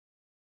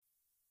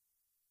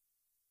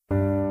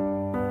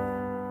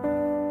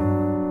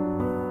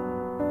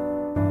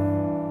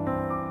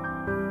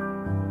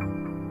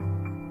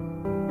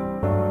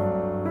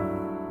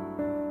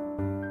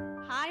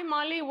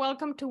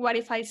welcome to What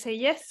If I Say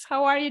Yes?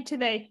 How are you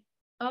today?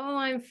 Oh,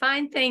 I'm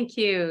fine. Thank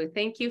you.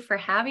 Thank you for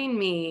having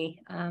me.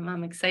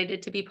 I'm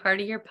excited to be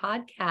part of your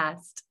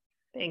podcast.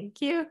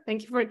 Thank you.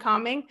 Thank you for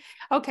coming.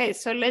 Okay,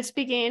 so let's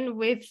begin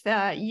with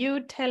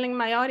you telling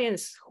my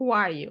audience, who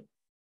are you?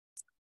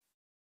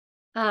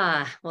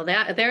 Well,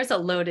 there's a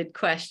loaded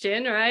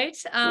question, right?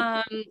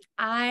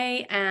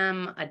 I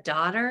am a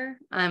daughter.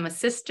 I'm a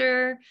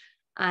sister.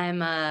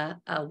 I'm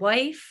a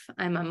wife.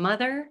 I'm a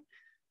mother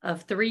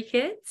of 3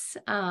 kids.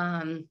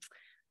 I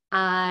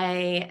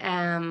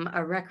am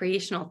a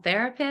recreational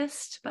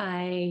therapist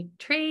by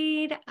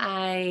trade.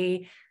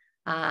 And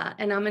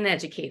I'm an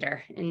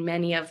educator in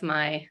many of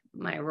my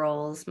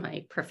roles,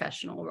 my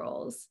professional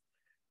roles.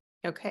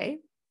 Okay.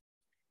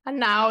 And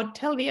now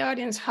tell the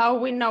audience how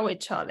we know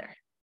each other.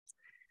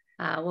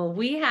 Well,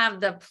 we have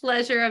the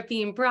pleasure of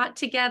being brought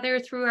together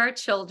through our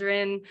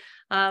children,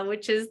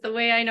 which is the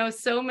way I know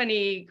so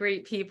many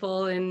great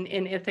people in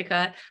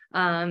Ithaca.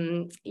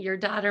 Your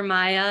daughter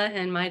Maya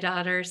and my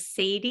daughter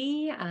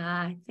Sadie,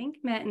 I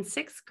think met in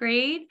 6th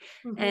grade.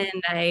 Mm-hmm.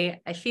 And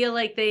I feel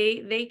like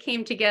they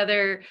came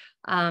together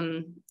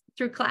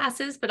through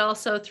classes, but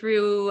also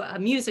through a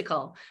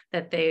musical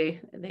that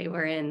they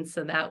were in.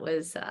 So that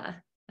was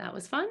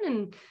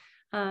fun.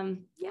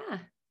 And yeah,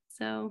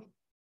 so.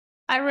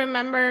 I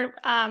remember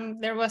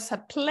there was a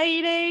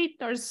play date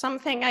or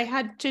something. I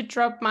had to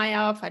drop Maya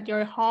off at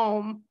your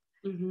home.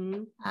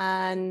 Mm-hmm.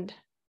 And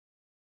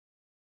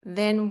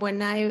then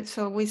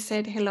so we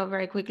said hello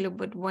very quickly,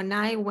 but when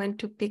I went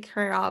to pick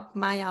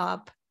Maya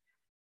up,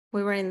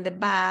 we were in the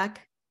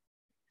back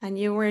and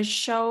you were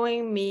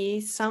showing me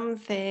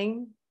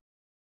something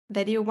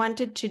that you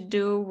wanted to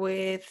do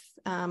with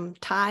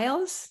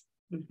tiles.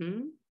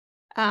 Mm-hmm.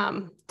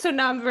 So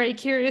now I'm very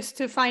curious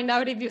to find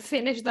out if you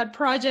finished that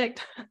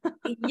project.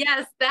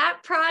 Yes,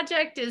 that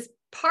project is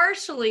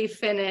partially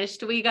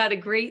finished. We got a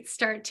great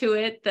start to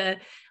it.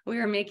 We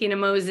were making a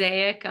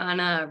mosaic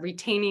on a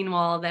retaining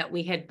wall that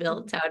we had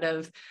built out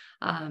of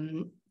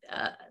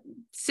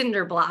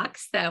cinder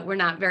blocks that were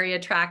not very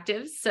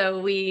attractive. So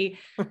we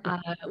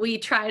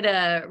try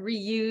to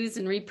reuse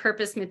and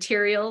repurpose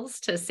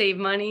materials to save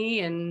money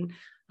and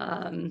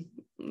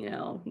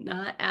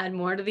not add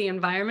more to the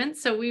environment.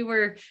 So we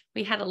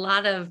had a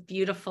lot of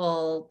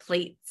beautiful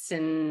plates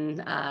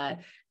and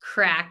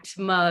cracked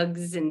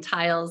mugs and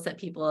tiles that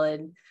people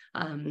had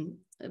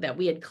that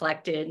we had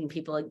collected and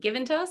people had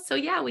given to us. So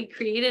yeah, we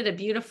created a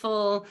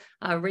beautiful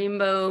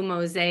rainbow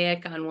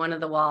mosaic on one of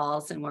the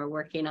walls, and we're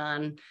working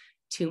on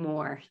 2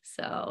 more.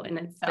 So, and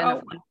it's been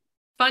a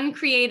fun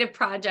creative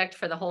project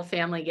for the whole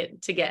family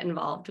to get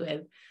involved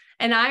with.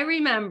 And I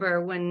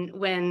remember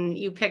when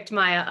you picked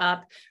Maya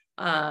up,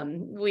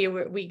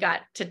 we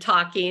got to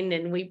talking,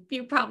 and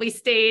you probably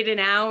stayed an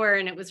hour,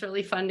 and it was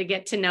really fun to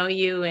get to know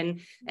you. And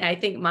I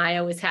think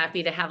Maya was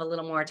happy to have a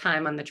little more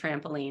time on the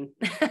trampoline.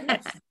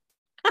 Yes.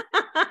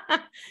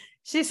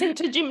 She's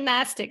into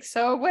gymnastics,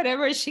 so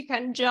whatever she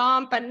can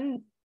jump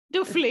and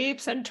do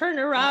flips and turn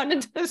around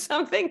and do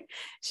something,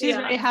 she's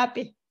very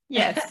happy.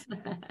 Yes.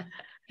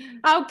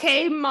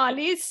 Okay,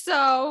 Molly.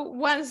 So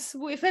once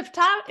we've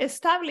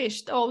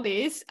established all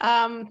this,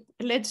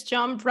 let's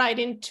jump right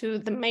into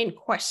the main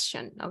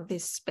question of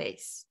this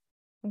space.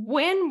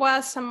 When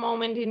was a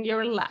moment in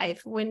your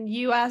life when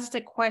you asked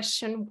the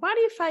question, what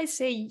if I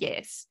say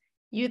yes?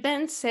 You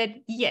then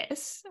said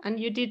yes, and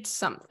you did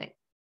something.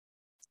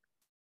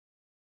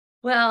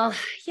 Well,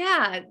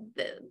 yeah,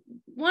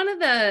 one of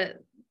the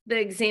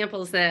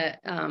examples that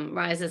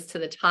rises to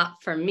the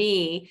top for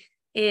me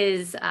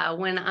is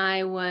when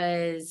I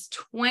was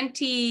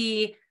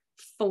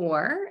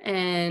 24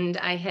 and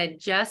I had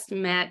just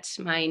met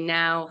my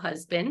now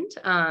husband,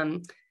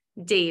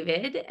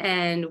 David,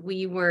 and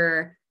we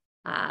were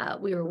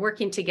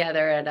working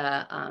together at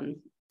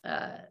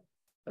a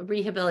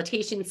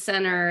rehabilitation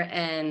center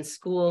and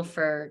school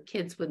for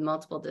kids with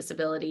multiple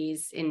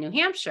disabilities in New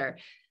Hampshire.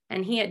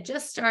 And he had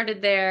just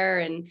started there,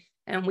 and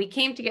we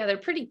came together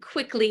pretty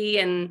quickly.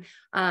 And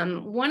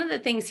one of the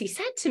things he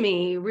said to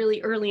me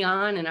really early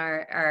on in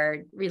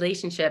our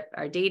relationship,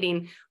 our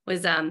dating,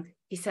 was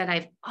he said,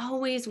 I've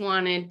always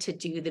wanted to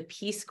do the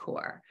Peace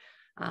Corps.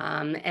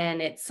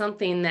 And it's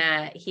something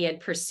that he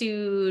had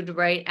pursued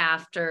right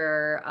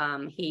after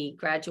he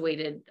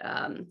graduated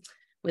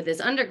with his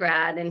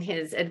undergrad, and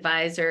his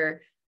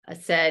advisor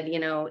said,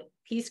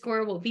 Peace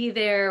Corps will be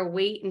there.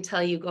 Wait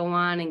until you go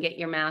on and get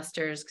your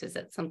master's, because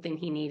that's something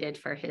he needed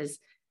for his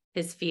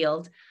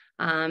field.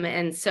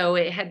 And so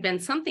it had been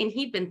something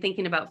he'd been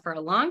thinking about for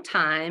a long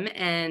time.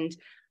 And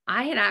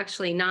I had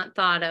actually not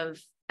thought of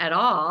at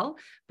all,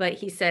 but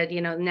he said,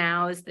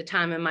 now is the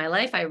time in my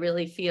life. I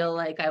really feel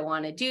like I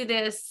want to do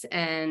this.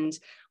 And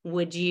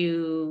would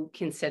you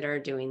consider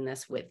doing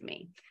this with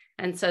me?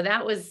 And so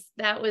that was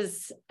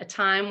a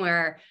time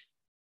where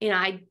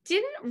I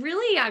didn't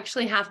really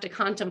actually have to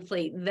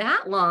contemplate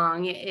that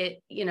long.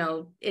 It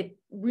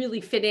really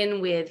fit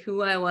in with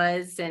who I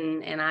was,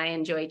 and I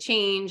enjoy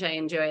change. I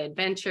enjoy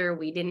adventure.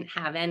 We didn't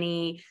have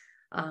any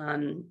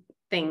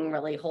thing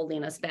really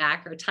holding us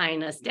back or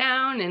tying us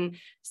down. And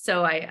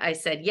so I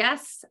said,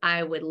 yes,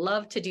 I would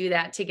love to do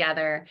that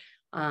together.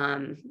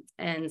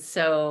 And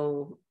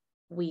so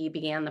we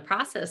began the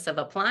process of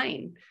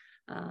applying.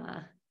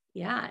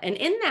 Yeah. And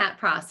in that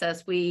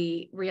process,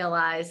 we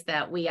realized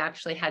that we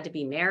actually had to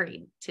be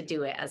married to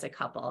do it as a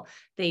couple.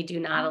 They do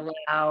not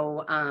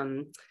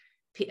allow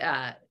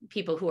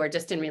people who are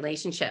just in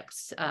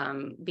relationships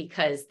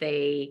because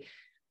they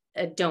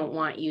don't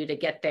want you to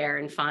get there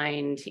and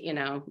find,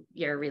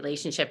 your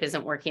relationship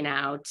isn't working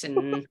out,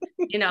 and,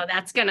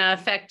 that's going to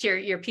affect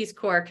your Peace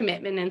Corps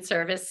commitment and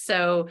service.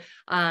 So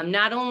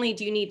not only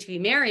do you need to be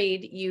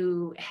married,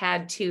 you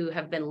had to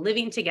have been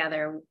living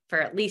together for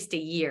at least a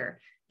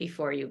year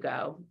before you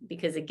go,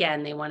 because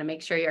again, they want to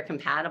make sure you're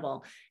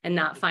compatible and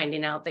not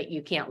finding out that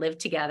you can't live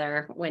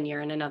together when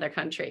you're in another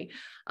country.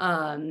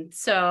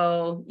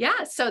 So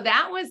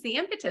that was the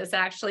impetus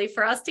actually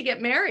for us to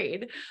get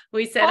married.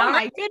 We said, oh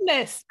my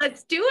goodness,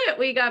 let's do it.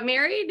 We got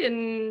married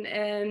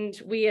and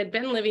we had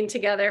been living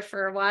together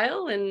for a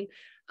while,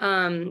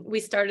 and we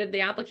started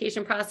the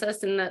application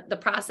process, and the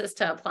process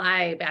to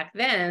apply back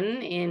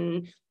then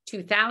in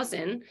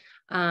 2000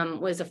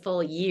 was a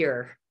full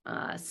year.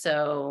 A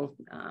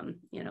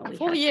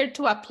full year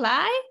to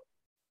apply?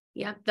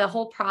 Yeah, the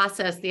whole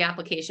process, the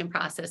application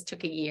process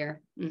took a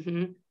year.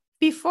 Mm-hmm.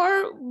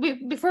 Before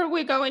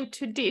we go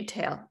into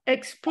detail,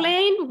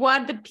 explain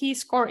what the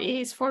Peace Corps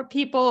is for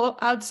people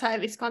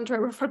outside this country,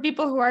 or for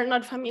people who are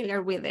not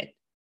familiar with it.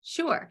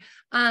 Sure.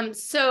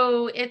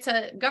 So it's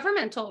a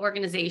governmental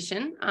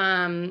organization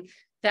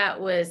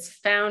that was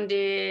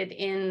founded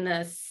in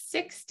the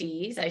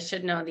 60s. I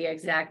should know the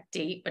exact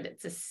date, but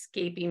it's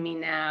escaping me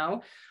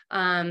now.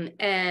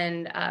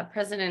 And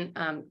President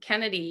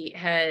Kennedy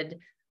had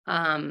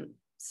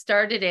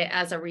started it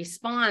as a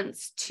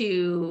response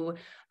to,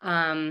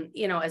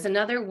 as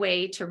another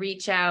way to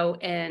reach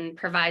out and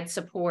provide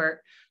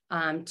support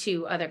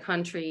to other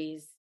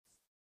countries.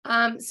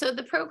 So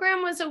the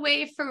program was a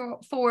way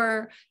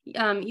for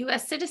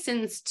U.S.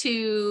 citizens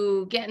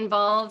to get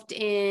involved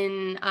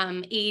in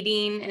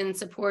aiding and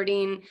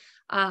supporting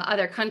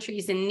other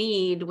countries in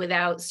need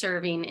without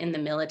serving in the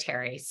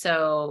military.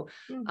 So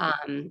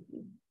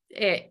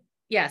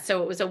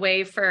so it was a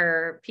way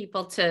for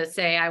people to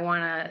say, I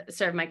want to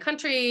serve my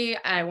country,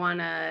 I want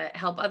to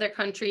help other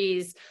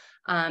countries.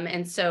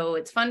 And so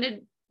it's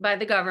funded by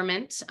the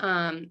government,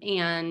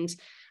 and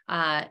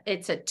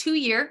it's a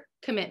 2-year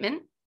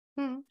commitment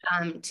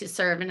to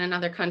serve in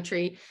another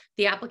country.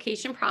 The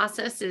application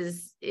process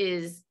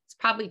is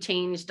probably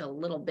changed a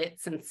little bit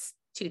since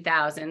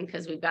 2000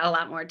 because we've got a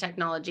lot more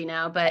technology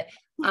now, but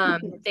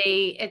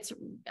it's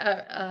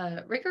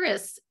a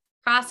rigorous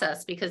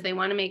process because they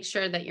want to make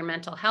sure that your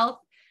mental health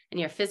and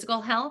your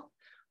physical health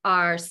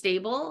are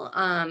stable,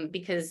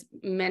 because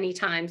many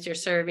times you're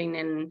serving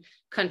in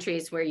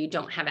countries where you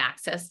don't have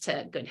access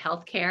to good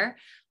health care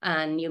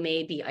and you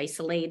may be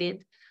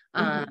isolated.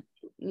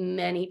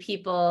 Many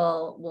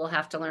people will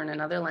have to learn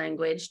another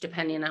language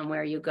depending on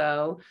where you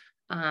go.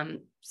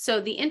 So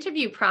the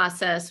interview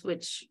process,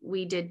 which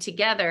we did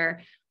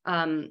together,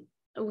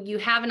 you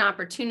have an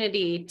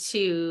opportunity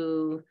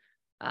to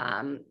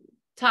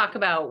talk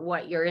about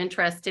what you're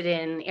interested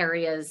in,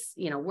 areas,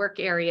 work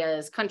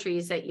areas,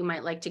 countries that you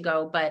might like to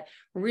go, but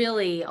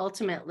really,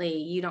 ultimately,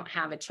 you don't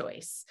have a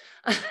choice.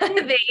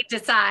 They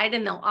decide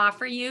and they'll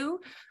offer you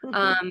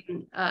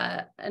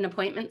an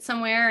appointment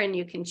somewhere, and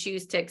you can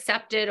choose to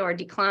accept it or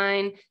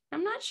decline.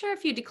 I'm not sure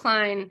if you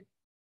decline,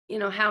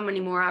 how many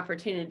more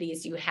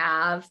opportunities you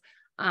have.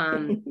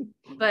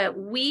 But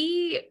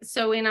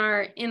in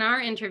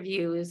our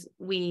interviews,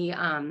 we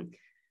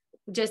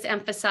just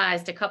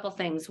emphasized a couple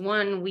things.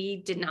 One,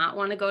 we did not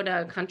want to go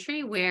to a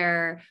country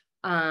where,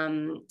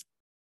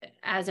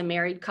 as a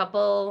married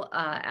couple,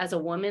 as a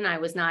woman, I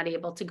was not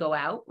able to go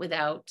out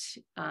without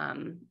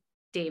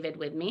David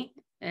with me.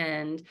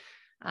 And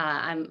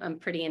I'm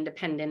pretty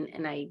independent,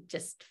 and I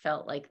just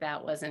felt like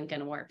that wasn't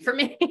going to work for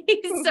me.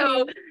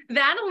 So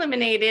that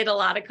eliminated a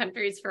lot of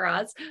countries for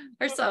us,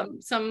 or some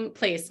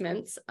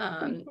placements.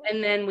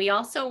 And then we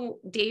also,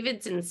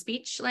 David's in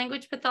speech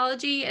language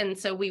pathology, and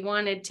so we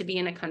wanted to be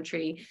in a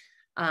country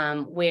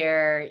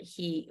where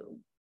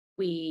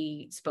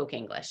we spoke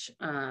English.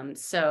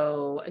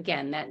 So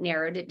again, that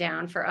narrowed it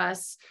down for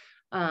us.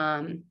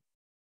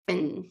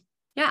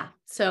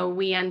 So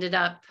we ended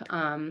up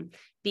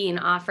being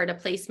offered a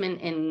placement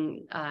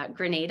in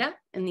Grenada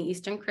in the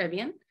Eastern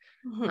Caribbean,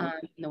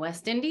 in the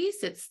West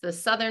Indies. It's the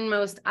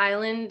southernmost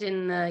island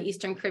in the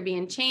Eastern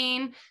Caribbean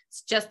chain.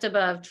 It's just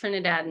above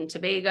Trinidad and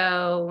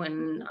Tobago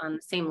and on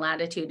the same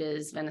latitude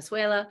as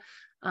Venezuela.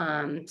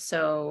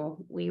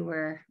 So we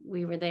were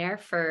there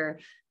for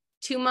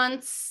 2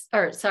 months,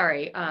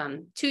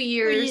 2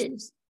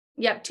 years.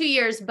 Yep, 2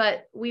 years,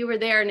 but we were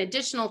there an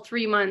additional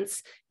 3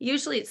 months.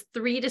 Usually it's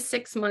 3 to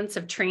 6 months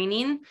of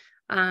training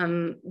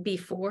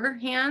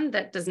beforehand.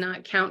 That does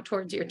not count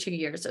towards your 2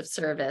 years of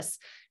service.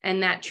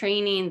 And that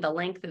training, the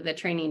length of the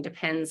training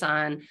depends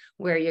on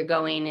where you're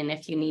going and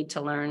if you need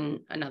to learn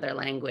another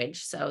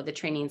language. So the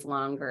training's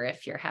longer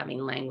if you're having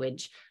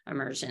language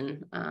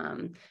immersion.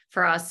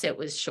 For us, it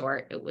was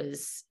short. It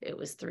was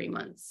 3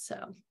 months.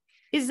 So.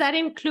 Is that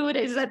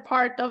included? Is that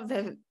part of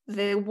the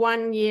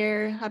 1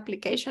 year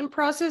application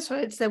process? Or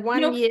it's the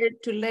 1 year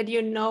to let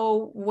you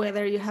know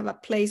whether you have a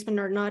placement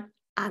or not,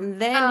 and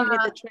then you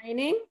get the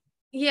training?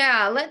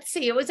 Yeah, let's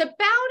see. It was about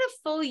a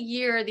full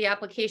year, the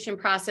application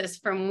process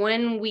from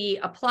when we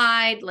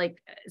applied, like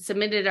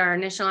submitted our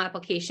initial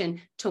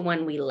application to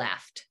when we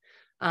left.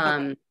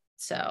 Okay.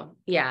 So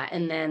yeah,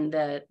 and then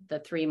the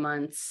 3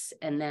 months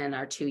and then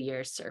our 2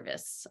 years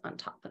service on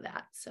top of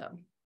that. So.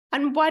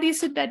 And what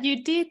is it that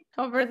you did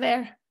over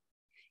there?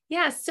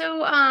 Yeah,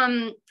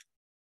 so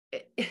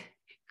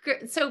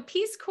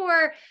Peace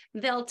Corps,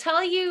 they'll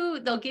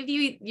give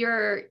you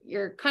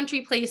your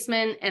country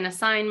placement and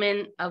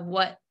assignment of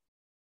what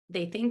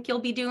they think you'll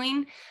be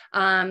doing.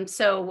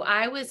 So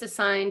I was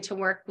assigned to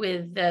work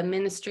with the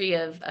Ministry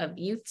of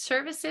Youth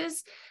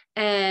Services,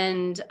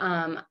 and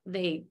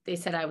they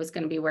said I was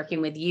going to be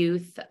working with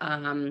youth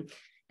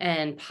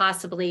and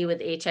possibly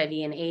with HIV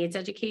and AIDS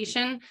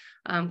education,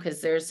 because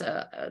there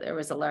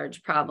was a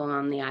large problem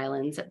on the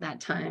islands at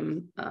that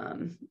time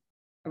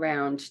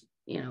around,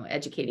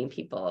 educating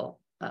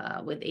people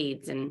with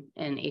AIDS and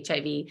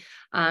HIV.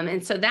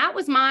 And so that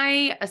was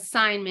my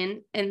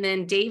assignment. And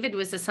then David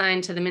was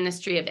assigned to the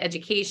Ministry of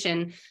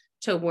Education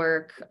to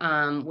work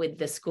with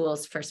the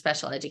schools for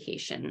special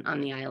education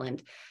on the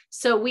island.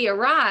 So we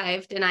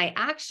arrived, and I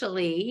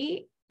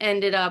actually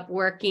ended up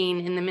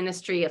working in the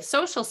Ministry of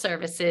Social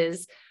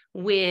Services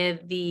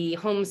with the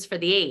homes for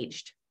the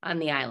aged on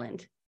the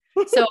island.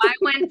 So I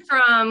went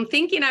from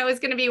thinking I was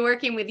going to be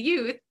working with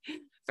youth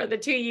for the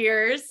 2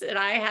 years, and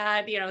I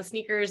had,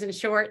 sneakers and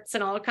shorts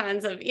and all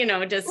kinds of,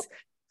 just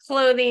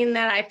clothing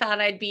that I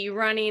thought I'd be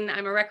running.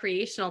 I'm a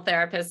recreational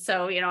therapist.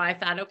 So, I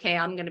thought, okay,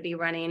 I'm going to be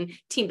running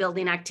team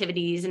building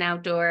activities and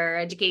outdoor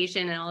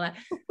education and all that.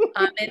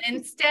 And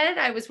instead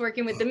I was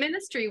working with the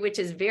ministry, which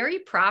is very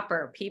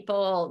proper.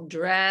 People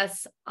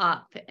dress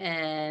up,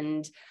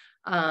 and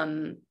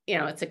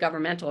it's a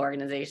governmental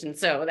organization.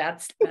 So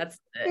that's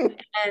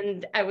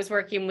and I was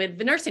working with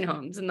the nursing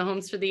homes and the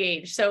homes for the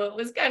aged. So it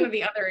was kind of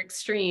the other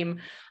extreme.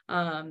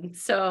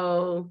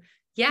 So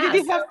yeah.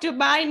 Did you have to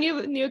buy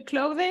new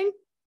clothing?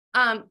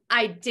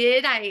 I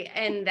did.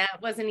 And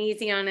that wasn't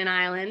easy on an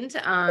island.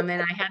 And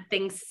I had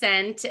things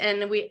sent,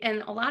 and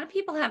a lot of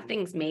people have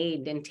things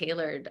made and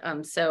tailored.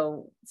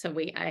 So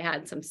I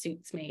had some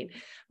suits made,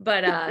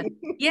 but,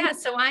 yeah,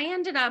 so I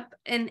ended up,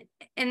 and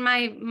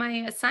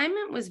my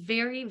assignment was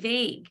very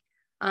vague.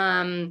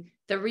 The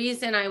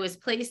reason I was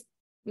placed,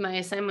 my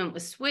assignment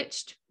was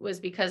switched, was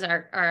because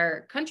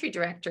our country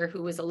director,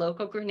 who was a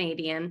local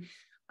Grenadian,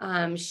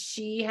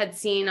 she had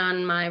seen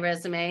on my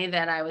resume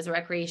that I was a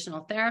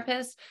recreational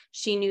therapist.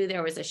 She knew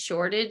there was a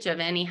shortage of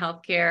any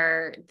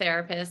healthcare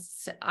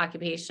therapists,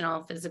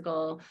 occupational,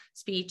 physical,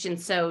 speech. And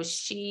so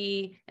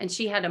she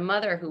had a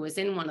mother who was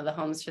in one of the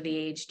homes for the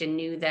aged and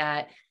knew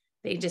that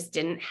they just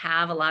didn't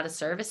have a lot of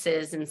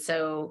services. And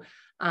so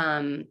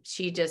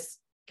she just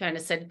kind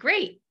of said,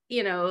 great,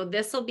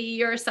 this will be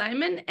your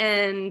assignment.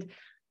 And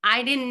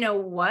I didn't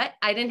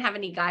have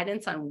any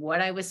guidance on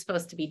what I was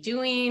supposed to be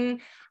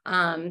doing.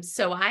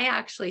 So I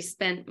actually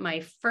spent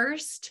my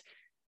first,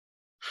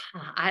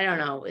 I don't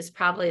know, it was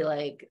probably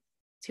like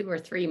 2 or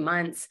 3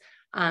 months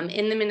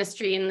in the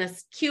ministry in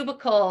this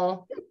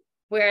cubicle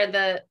where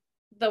the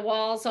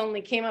walls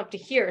only came up to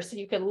here. So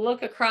you could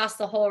look across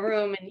the whole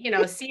room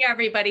and, see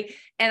everybody.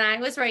 And I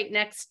was right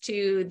next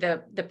to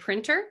the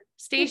printer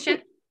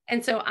station.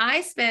 And so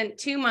I spent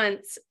 2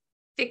 months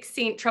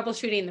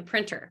troubleshooting the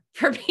printer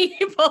for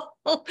people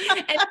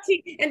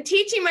and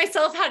teaching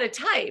myself how to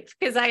type,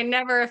 because I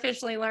never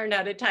officially learned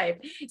how to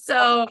type.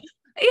 So,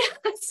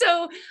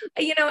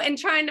 and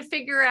trying to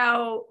figure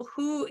out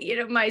who,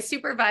 my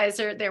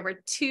supervisor, there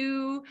were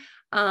 2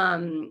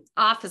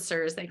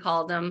 officers, they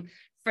called them,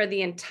 for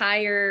the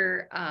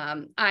entire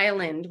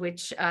island,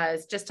 which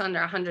is just under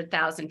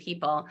 100,000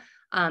 people.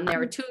 There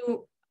were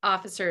 2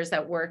 officers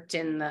that worked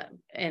in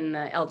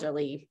the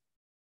elderly,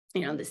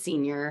 the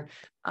senior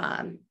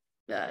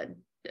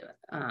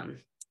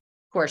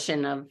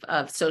portion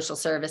of social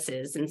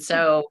services. And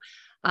so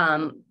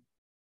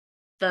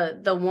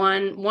the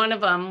one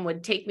of them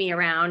would take me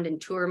around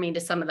and tour me to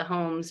some of the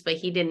homes, but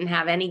he didn't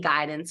have any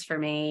guidance for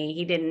me.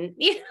 He didn't,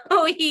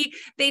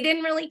 they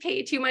didn't really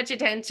pay too much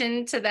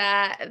attention to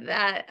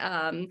that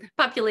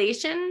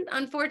population,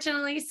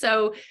 unfortunately.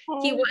 So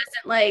he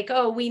wasn't like,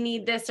 oh, we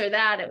need this or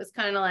that. It was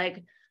kind of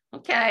like,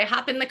 okay,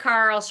 hop in the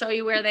car, I'll show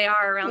you where they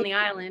are around the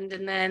island.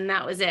 And then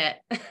that was it.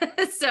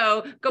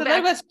 So back.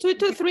 That was 2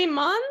 to 3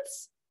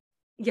 months?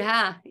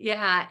 Yeah.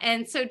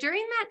 And so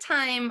during that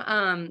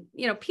time,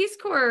 Peace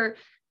Corps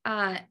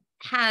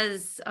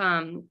has,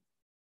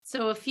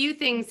 so a few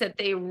things that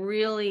they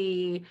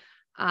really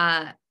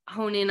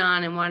hone in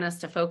on and want us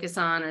to focus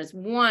on is,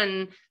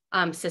 one,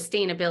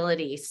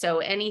 sustainability. So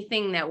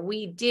anything that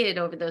we did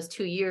over those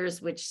 2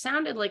 years, which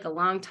sounded like a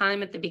long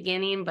time at the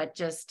beginning, but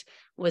just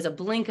was a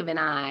blink of an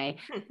eye.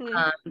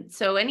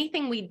 So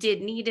anything we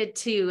did needed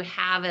to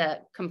have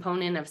a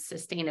component of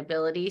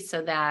sustainability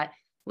so that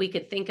we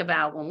could think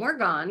about when we're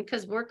gone,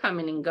 because we're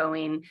coming and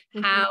going,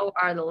 how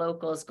are the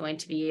locals going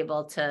to be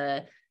able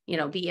to,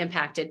 be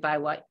impacted by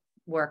what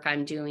work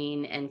I'm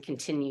doing and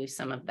continue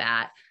some of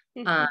that.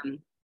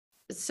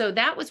 So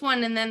that was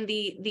one. And then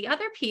the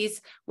other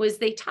piece was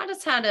they taught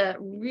us how to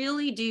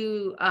really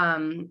do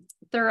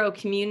thorough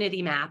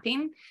community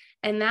mapping.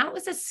 And that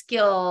was a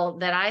skill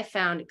that I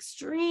found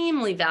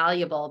extremely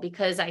valuable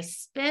because I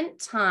spent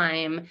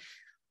time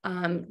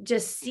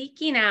just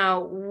seeking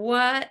out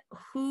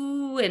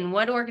who and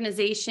what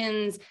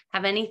organizations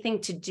have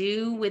anything to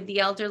do with the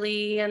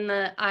elderly and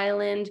the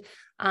island,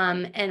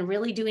 and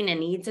really doing a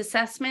needs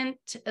assessment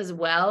as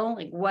well.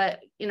 Like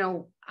what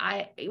am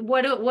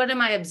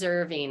I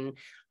observing?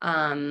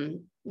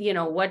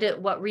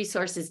 What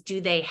resources do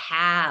they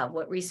have?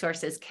 What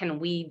resources can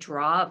we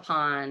draw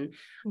upon?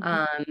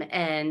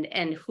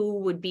 And who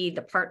would be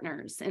the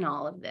partners in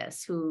all of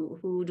this?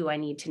 Who do I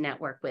need to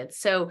network with?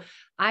 So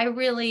I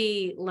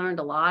really learned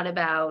a lot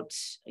about,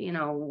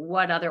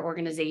 what other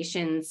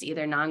organizations,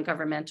 either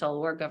non-governmental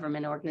or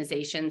government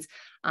organizations,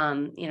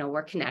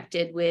 were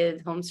connected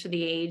with Homes for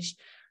the Aged.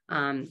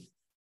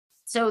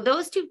 So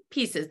those two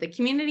pieces, the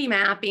community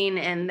mapping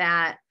and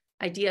that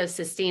idea of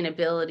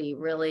sustainability,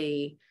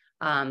 really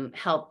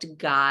helped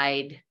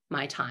guide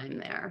my time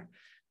there.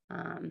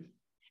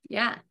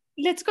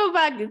 Let's go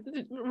back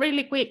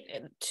really quick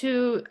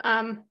to,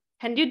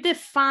 can you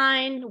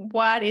define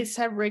what is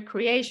a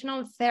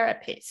recreational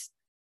therapist?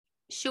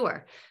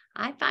 Sure.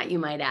 I thought you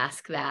might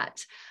ask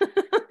that.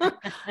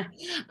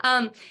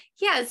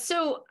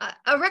 So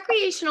a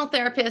recreational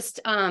therapist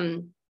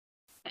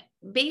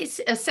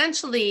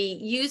essentially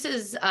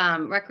uses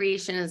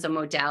recreation as a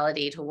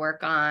modality to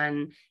work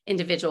on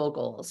individual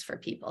goals for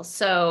people.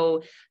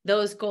 So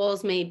those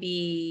goals may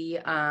be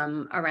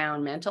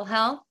around mental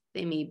health.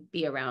 They may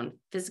be around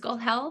physical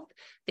health.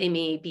 They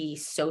may be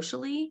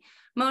socially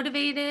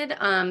motivated.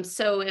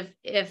 So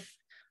if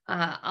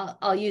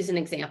I'll use an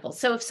example.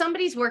 So if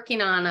somebody's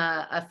working on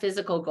a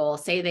physical goal,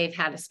 say they've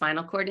had a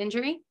spinal cord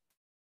injury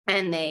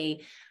and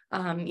they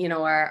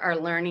are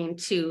learning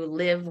to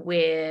live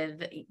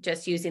with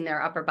just using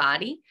their upper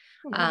body.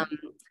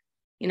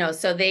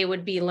 So they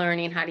would be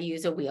learning how to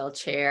use a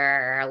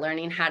wheelchair,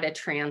 learning how to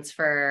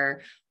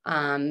transfer,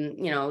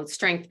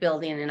 strength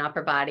building in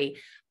upper body.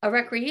 A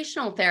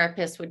recreational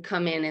therapist would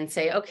come in and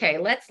say, okay,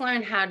 let's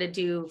learn how to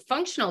do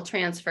functional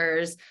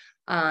transfers,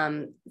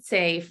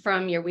 say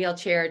from your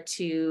wheelchair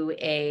to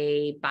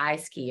a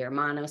bi-ski or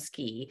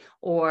mono-ski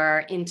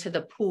or into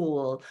the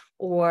pool,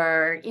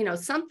 or,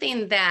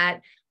 something that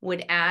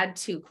would add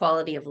to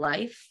quality of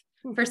life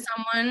for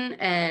someone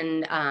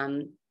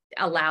and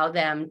allow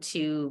them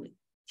to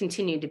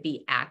continue to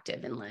be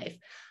active in life.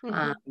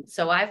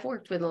 So I've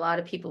worked with a lot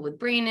of people with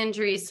brain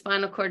injuries,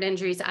 spinal cord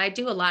injuries. I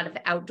do a lot of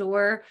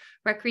outdoor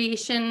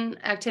recreation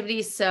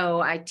activities. So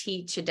I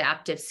teach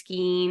adaptive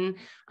skiing.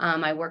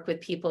 I work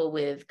with people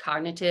with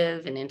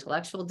cognitive and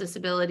intellectual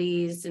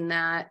disabilities in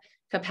that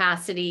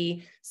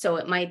capacity. So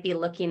it might be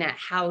looking at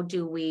how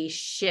do we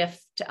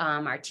shift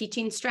our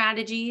teaching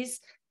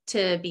strategies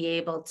to be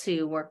able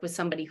to work with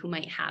somebody who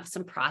might have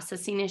some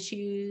processing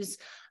issues,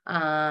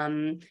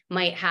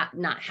 might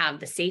not have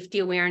the safety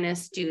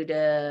awareness due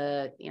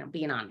to,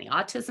 being on the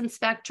autism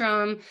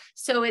spectrum.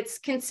 So it's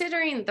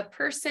considering the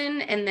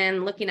person and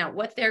then looking at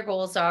what their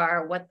goals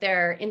are, what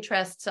their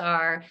interests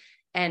are,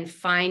 and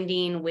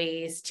finding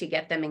ways to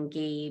get them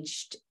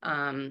engaged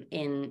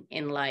in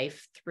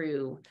life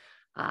through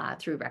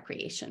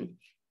recreation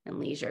and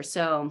leisure.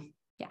 So,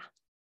 yeah.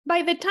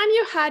 By the time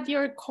you had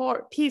your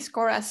Peace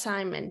Corps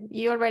assignment,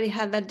 you already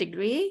had that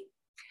degree?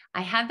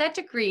 I had that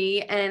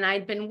degree and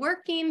I'd been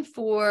working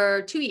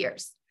for 2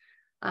 years.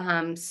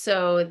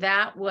 So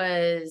that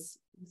was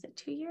it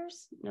 2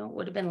 years? No, it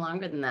would have been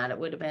longer than that. It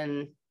would have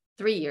been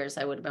 3 years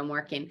I would have been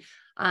working.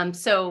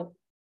 So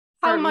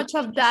how much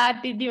of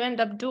that did you end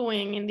up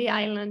doing in the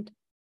island?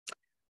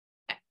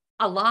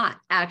 A lot,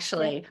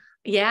 actually.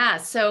 Yeah.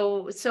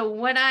 So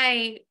what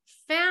I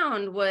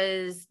found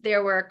was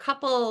there were a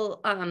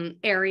couple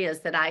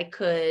areas that I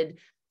could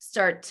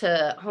start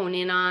to hone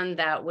in on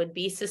that would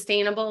be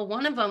sustainable.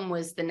 One of them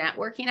was the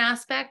networking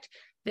aspect.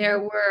 There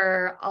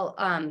were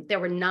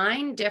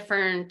 9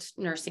 different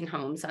nursing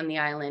homes on the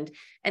island,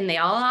 and they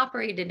all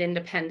operated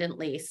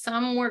independently.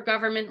 Some were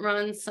government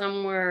run,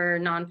 some were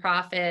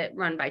nonprofit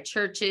run by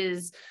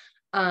churches,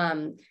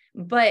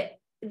 but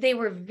they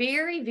were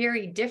very,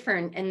 very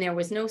different, and there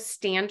was no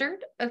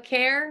standard of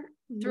care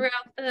throughout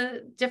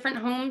the different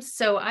homes.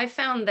 So I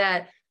found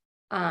that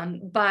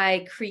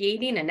by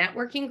creating a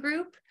networking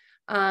group,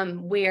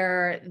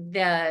 where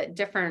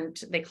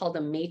they called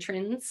them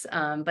matrons,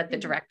 but the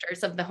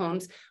directors of the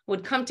homes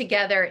would come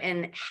together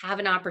and have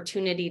an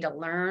opportunity to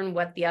learn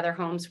what the other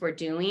homes were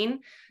doing.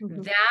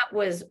 That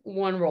was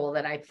one role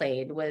that I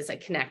played, was a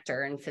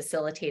connector and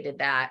facilitated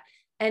that.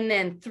 And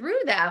then through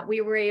that,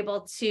 we were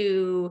able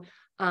to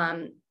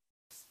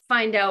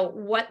find out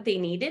what they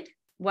needed,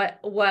 what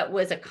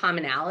was a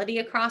commonality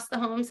across the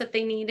homes that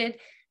they needed.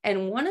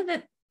 And one of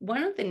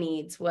the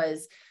needs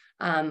was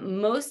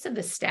most of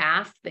the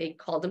staff, they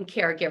called them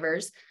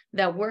caregivers,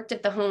 that worked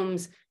at the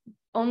homes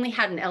only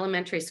had an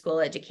elementary school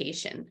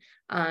education.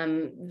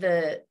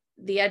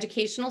 The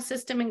educational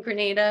system in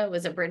Grenada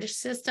was a British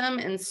system.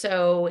 And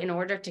so in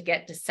order to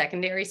get to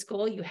secondary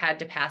school, you had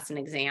to pass an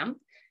exam.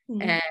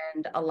 Mm-hmm.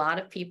 And a lot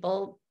of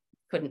people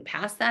couldn't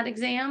pass that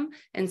exam.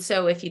 And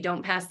so if you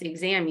don't pass the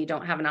exam, you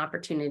don't have an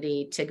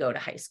opportunity to go to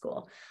high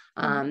school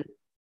or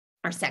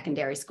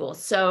secondary school.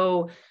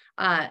 So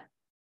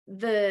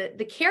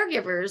the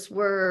caregivers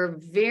were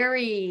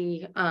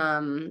very,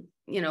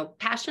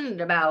 passionate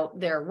about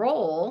their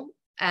role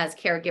as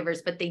caregivers,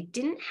 but they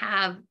didn't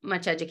have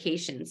much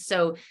education.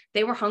 So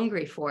they were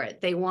hungry for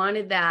it. They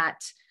wanted that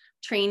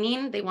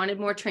training. They wanted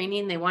more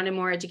training. They wanted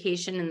more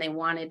education, and they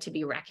wanted to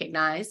be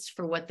recognized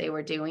for what they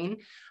were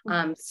doing.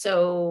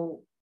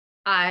 So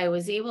I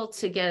was able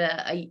to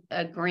get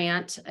a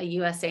grant, a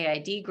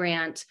USAID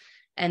grant,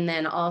 and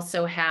then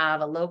also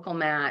have a local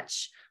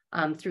match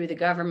through the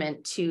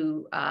government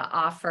to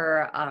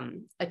offer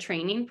a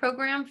training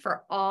program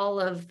for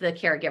all of the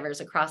caregivers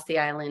across the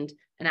island.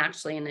 And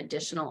actually an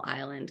additional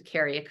island,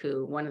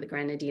 Carriacou, one of the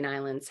Grenadine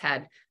Islands,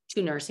 had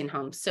 2 nursing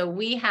homes. So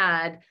we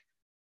had, I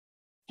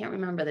can't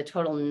remember the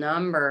total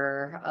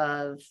number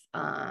of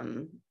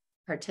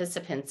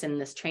participants in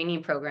this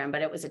training program,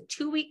 but it was a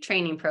 2-week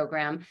training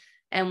program.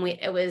 And we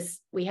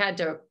had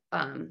to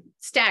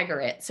stagger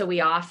it. So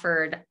we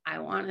offered, I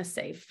want to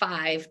say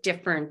 5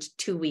 different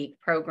 2-week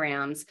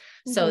programs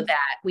so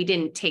that we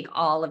didn't take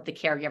all of the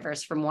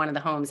caregivers from one of the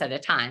homes at a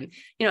time,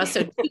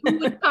 so 2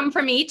 would come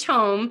from each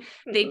home.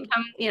 They'd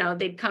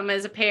come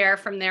as a pair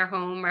from their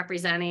home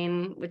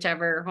representing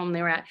whichever home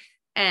they were at,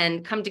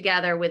 and come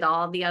together with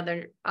all the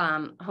other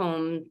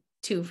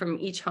 2 from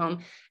each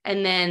home.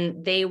 And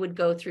then they would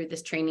go through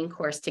this training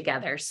course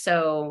together.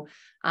 So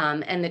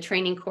and the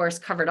training course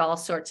covered all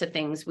sorts of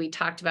things. We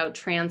talked about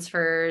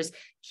transfers,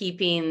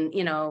 keeping,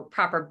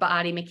 proper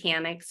body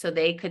mechanics so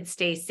they could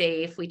stay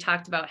safe. We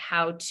talked about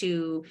how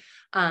to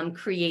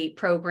create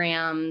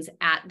programs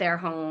at their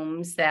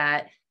homes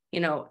that,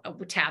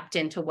 tapped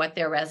into what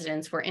their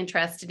residents were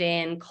interested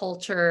in,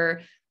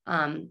 culture.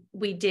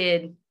 We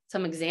did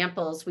some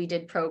examples. We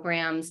did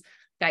programs.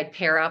 I'd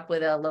pair up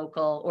with a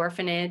local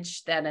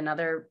orphanage that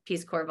another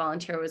Peace Corps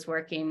volunteer was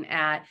working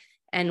at.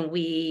 And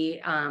we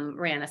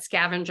ran a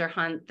scavenger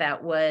hunt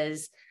that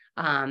was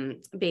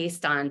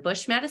based on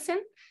bush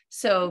medicine.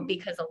 So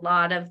because a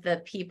lot of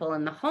the people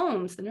in the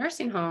homes, the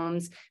nursing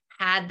homes,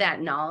 had that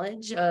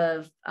knowledge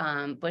of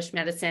bush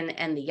medicine,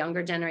 and the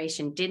younger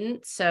generation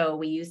didn't. So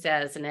we used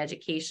that as an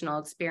educational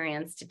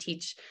experience to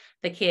teach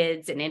the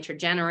kids, an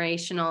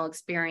intergenerational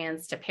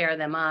experience to pair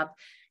them up.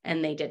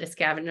 And they did a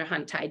scavenger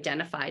hunt to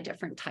identify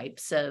different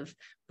types of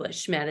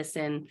bush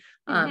medicine.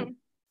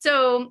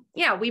 So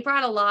yeah, we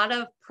brought a lot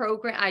of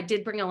I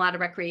did bring a lot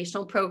of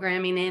recreational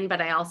programming in,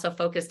 but I also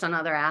focused on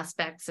other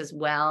aspects as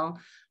well.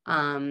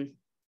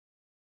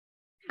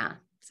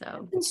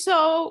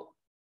 So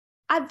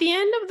at the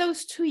end of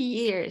those 2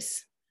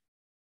 years,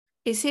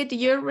 is it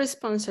your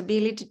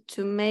responsibility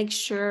to make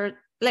sure,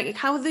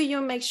 how do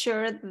you make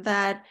sure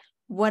that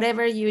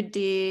whatever you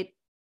did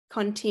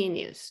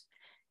continues?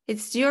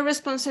 It's your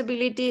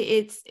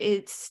responsibility.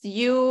 It's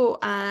you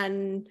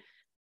and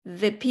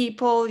the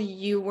people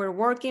you were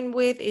working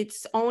with.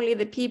 It's only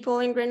the people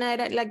in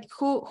Grenada.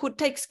 Who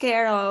takes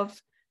care of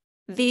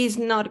these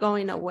not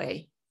going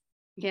away?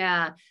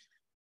 Yeah.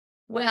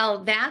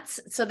 Well, that's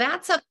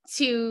up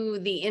to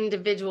the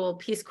individual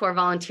Peace Corps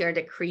volunteer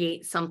to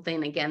create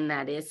something, again,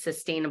 that is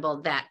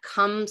sustainable, that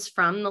comes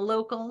from the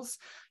locals.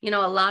 A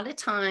lot of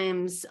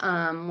times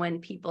when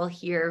people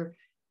hear,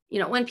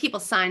 when people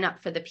sign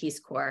up for the Peace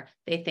Corps,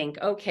 they think,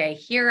 okay,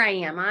 here I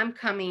am. I'm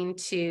coming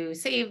to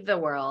save the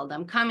world.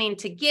 I'm coming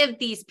to give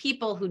these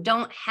people who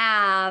don't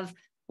have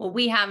what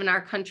we have in our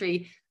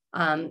country,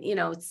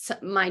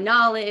 my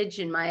knowledge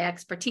and my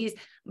expertise.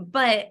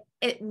 But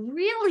it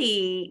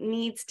really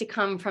needs to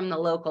come from the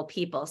local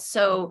people.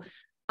 So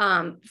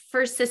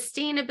for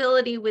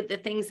sustainability with the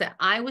things that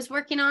I was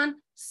working on,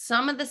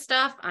 some of the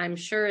stuff I'm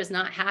sure is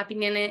not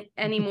happening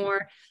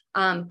anymore.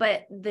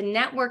 But the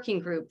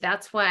networking group,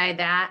 that's why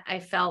that I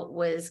felt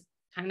was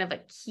kind of a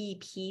key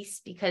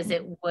piece, because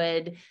it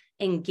would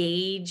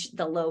engage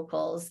the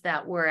locals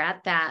that were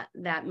at that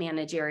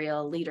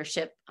managerial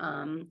leadership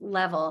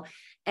level,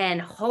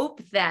 and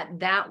hope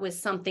that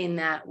was something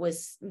that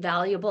was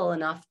valuable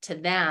enough to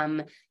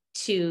them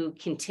to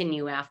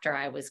continue after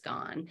I was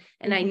gone.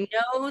 And I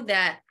know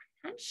that,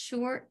 I'm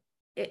sure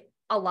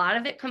a lot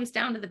of it comes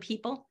down to the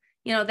people,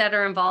 that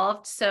are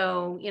involved.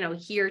 So,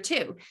 here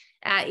too,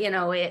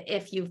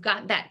 if you've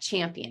got that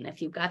champion,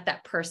 if you've got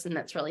that person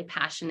that's really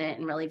passionate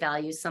and really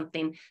values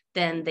something,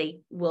 then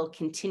they will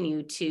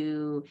continue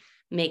to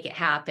make it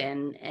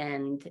happen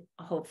and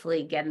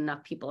hopefully get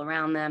enough people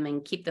around them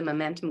and keep the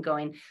momentum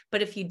going.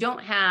 But if you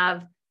don't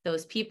have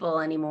those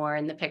people anymore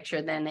in the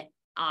picture, then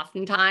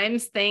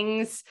oftentimes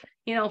things,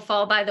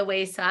 fall by the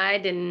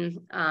wayside.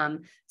 And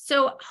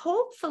so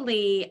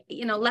hopefully,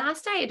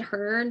 last I had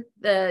heard,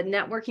 the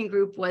networking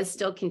group was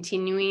still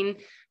continuing,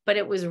 but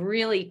it was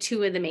really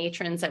two of the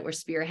matrons that were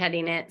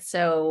spearheading it.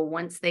 So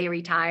once they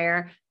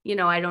retire,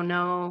 I don't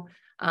know.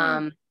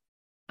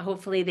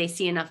 Hopefully they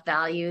see enough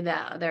value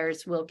that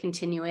others will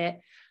continue it.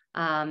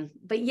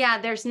 But yeah,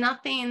 there's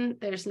nothing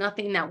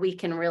that we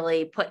can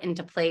really put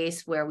into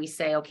place where we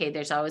say, okay,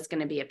 there's always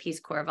going to be a Peace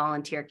Corps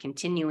volunteer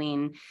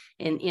continuing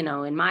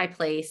in my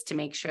place to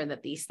make sure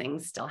that these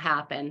things still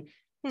happen.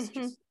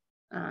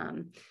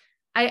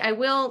 I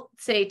will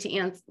say, to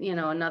answer,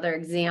 another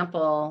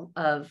example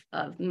of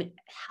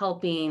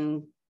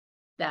helping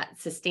that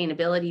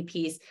sustainability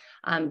piece.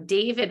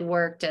 David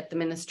worked at the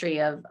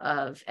Ministry of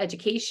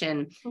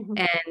Education,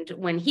 and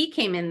when he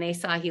came in, they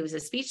saw he was a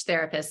speech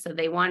therapist, so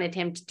they wanted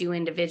him to do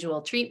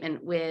individual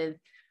treatment with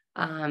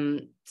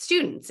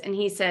students, and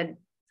he said,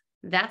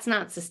 that's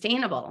not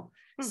sustainable.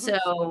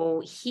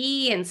 So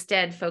he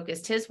instead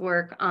focused his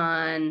work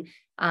on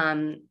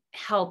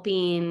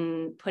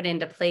helping put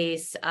into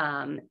place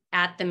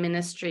at the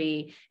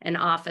ministry an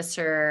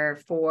officer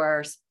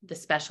for the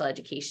special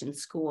education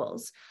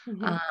schools.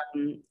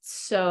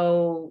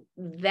 So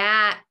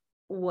that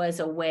was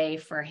a way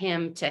for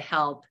him to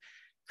help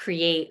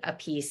create a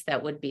piece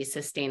that would be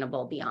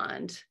sustainable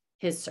beyond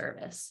his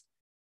service.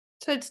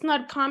 So it's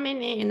not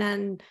coming in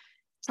and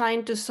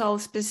trying to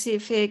solve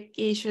specific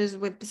issues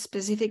with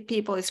specific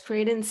people. It's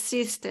creating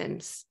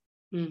systems,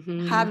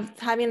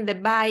 having the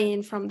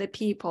buy-in from the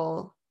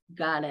people.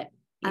 Got it.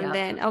 And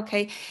then,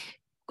 okay,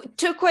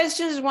 two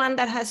questions, one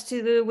that has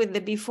to do with the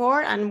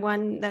before and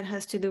one that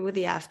has to do with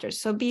the after.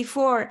 So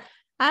before,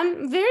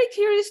 I'm very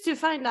curious to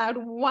find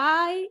out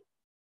why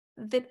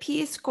the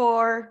Peace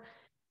Corps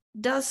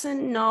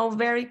doesn't know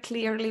very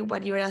clearly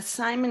what your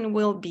assignment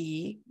will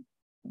be.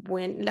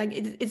 When, like,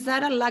 is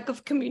that a lack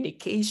of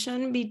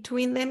communication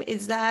between them?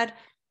 Is that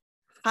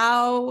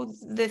how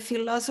the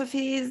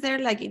philosophy is there?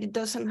 Like, it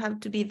doesn't have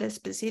to be the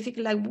specific,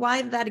 like,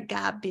 why that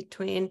gap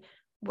between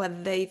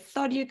what they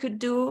thought you could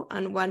do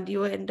and what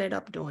you ended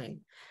up doing?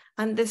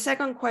 And the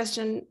second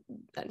question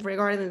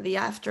regarding the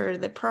after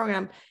the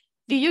program,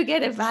 do you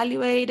get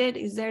evaluated?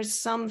 Is there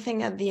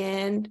something at the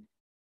end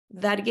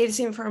that gives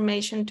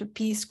information to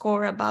Peace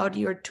Corps about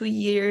your 2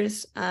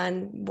 years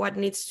and what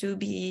needs to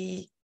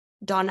be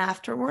done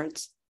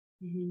afterwards?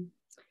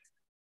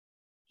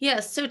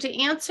 Yeah, so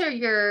to answer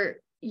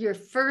your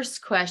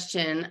first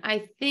question,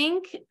 I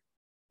think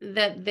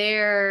that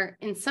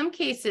in some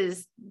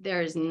cases,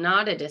 there's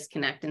not a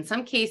disconnect. In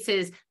some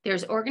cases,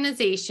 there's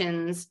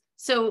organizations.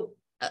 So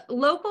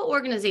local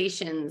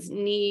organizations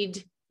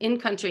need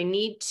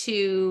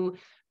to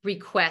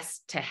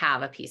request to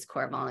have a Peace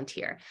Corps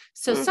volunteer.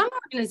 So some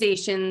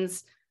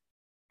organizations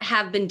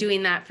have been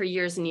doing that for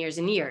years and years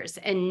and years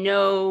and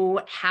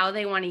know how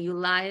they want to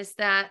utilize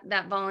that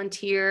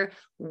volunteer,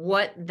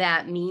 what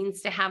that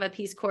means to have a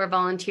Peace Corps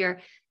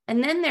volunteer.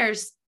 And then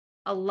there's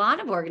a lot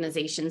of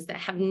organizations that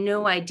have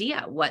no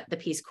idea what the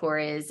Peace Corps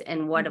is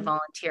and what a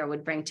volunteer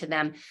would bring to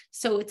them.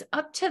 So it's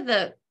up to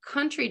the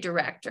country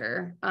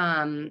director,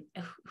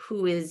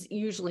 who is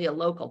usually a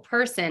local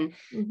person,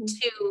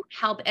 to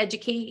help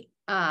educate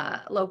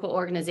local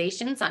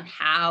organizations on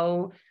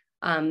how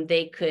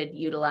they could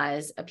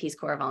utilize a Peace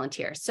Corps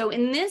volunteer. So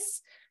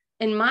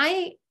in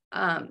my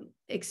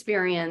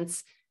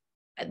experience,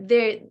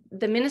 the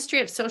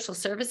Ministry of Social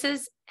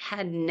Services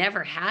had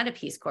never had a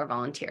Peace Corps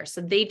volunteer.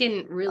 So they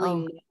didn't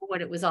really know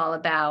what it was all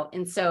about.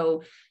 And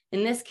so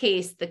in this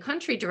case, the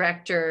country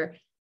director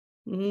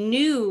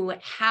knew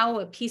how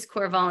a Peace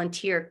Corps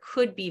volunteer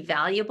could be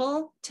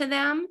valuable to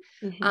them.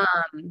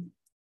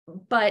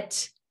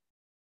 But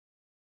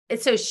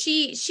so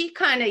she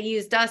kind of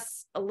used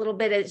us a little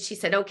bit. She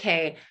said,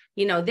 okay,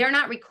 they're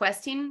not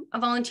requesting a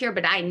volunteer,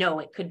 but I know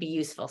it could be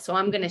useful. So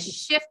I'm going to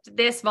shift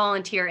this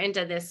volunteer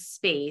into this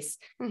space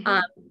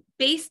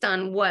based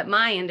on what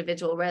my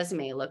individual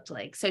resume looked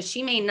like. So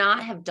she may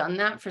not have done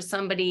that for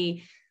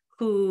somebody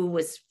who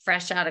was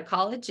fresh out of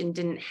college and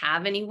didn't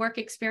have any work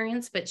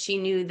experience, but she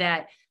knew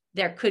that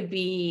there could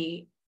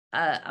be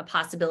a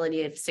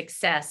possibility of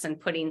success in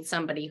putting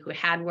somebody who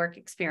had work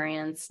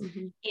experience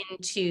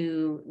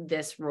into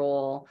this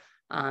role.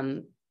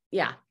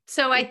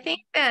 So I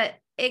think that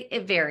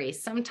it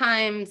varies.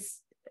 Sometimes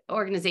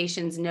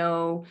organizations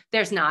know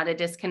there's not a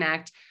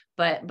disconnect,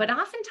 but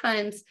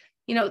oftentimes,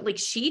 like,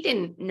 she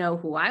didn't know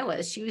who I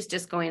was. She was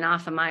just going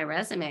off of my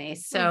resume.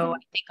 So I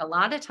think a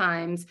lot of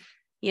times,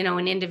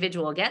 an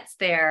individual gets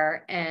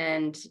there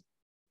and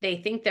they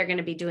think they're going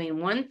to be doing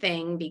one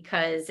thing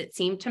because it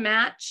seemed to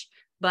match,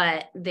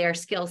 but their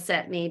skill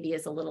set maybe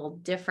is a little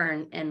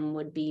different and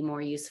would be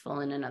more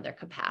useful in another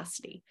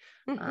capacity.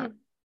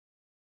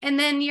 And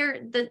then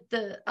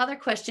the other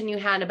question you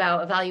had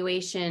about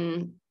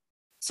evaluation.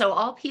 So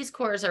all Peace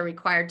Corps are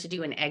required to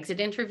do an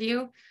exit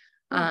interview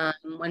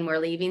when we're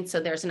leaving. So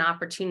there's an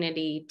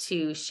opportunity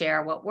to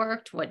share what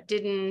worked, what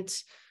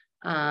didn't,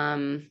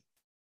 what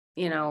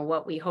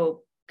we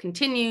hope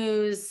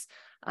continues.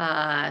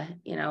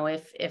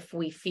 if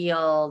we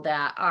feel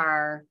that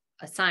our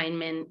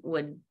assignment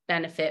would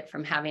benefit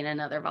from having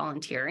another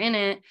volunteer in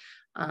it.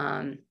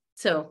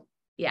 So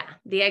yeah,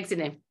 the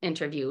exit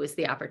interview was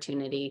the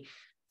opportunity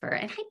and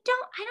I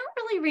don't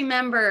really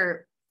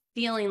remember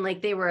feeling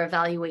like they were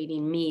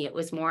evaluating me. It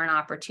was more an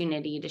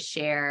opportunity to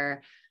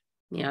share,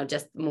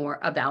 just more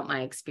about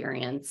my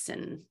experience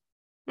and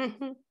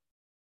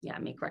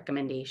make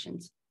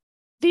recommendations.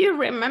 Do you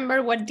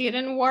remember what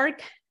didn't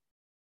work?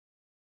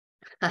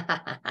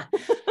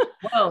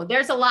 Whoa,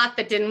 there's a lot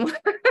that didn't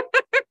work.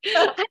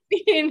 I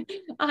mean,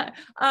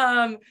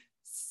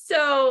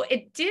 so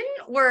it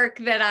didn't work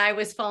that I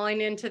was falling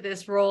into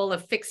this role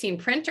of fixing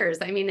printers.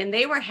 I mean, and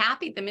they were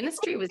happy. The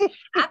ministry was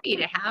happy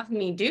to have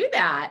me do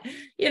that.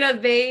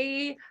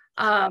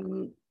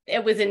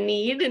 It was an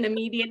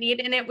immediate need.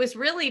 And it was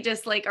really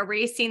just like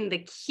erasing the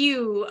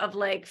queue of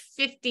like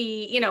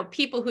 50,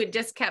 people who had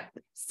just kept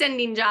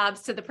sending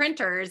jobs to the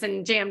printers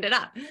and jammed it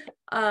up.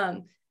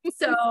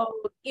 So,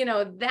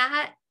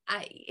 that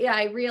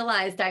I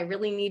realized I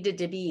really needed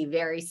to be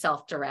very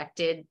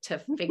self-directed to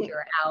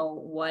figure out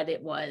what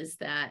it was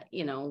that,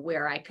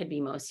 where I could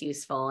be most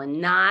useful and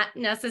not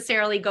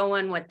necessarily go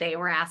on what they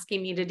were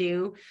asking me to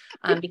do.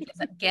 Because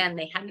again,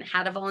 they hadn't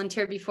had a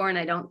volunteer before, and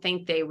I don't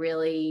think they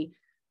really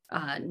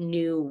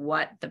knew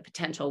what the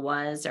potential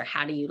was or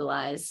how to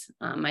utilize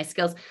my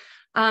skills.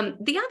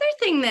 The other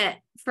thing that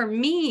for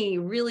me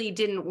really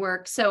didn't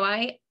work. So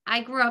I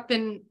grew up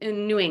in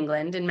New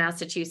England, in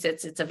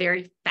Massachusetts. It's a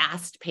very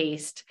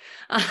fast-paced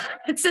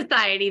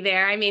society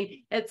there. I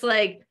mean, it's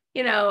like,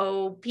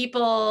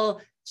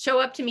 people show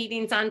up to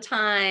meetings on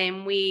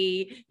time.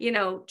 We,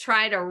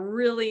 try to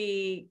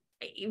really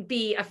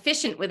be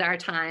efficient with our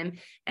time.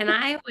 And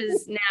I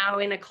was now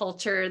in a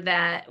culture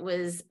that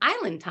was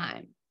island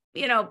time.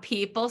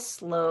 People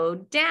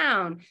slowed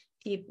down.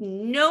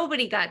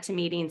 Nobody got to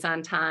meetings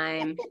on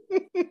time.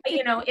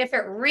 If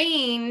it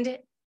rained,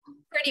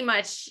 pretty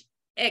much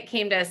it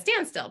came to a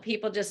standstill.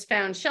 People just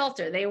found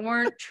shelter. They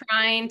weren't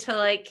trying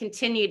to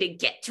continue to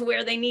get to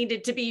where they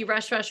needed to be,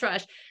 rush.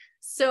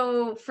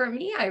 So for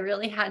me, I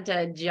really had to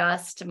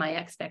adjust my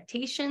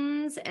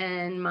expectations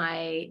and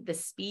the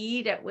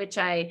speed at which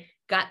I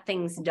got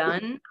things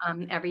done.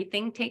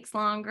 Everything takes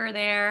longer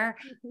there.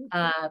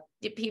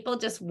 People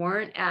just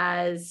weren't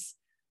as,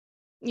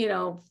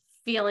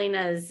 feeling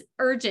as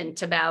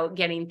urgent about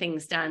getting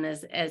things done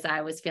as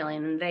I was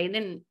feeling. And they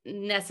didn't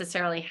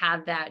necessarily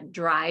have that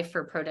drive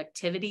for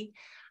productivity.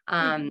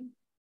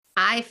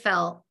 I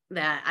felt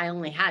that I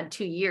only had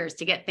 2 years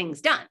to get things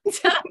done.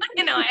 So,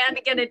 I had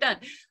to get it done.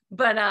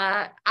 But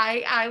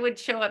I would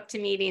show up to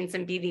meetings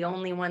and be the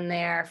only one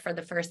there for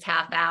the first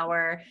half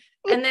hour.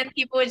 And then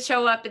people would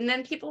show up and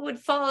then people would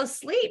fall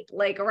asleep,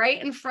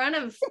 right in front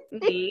of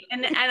me.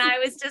 And I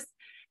was just,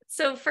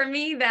 so for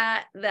me,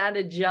 that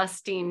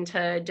adjusting to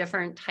a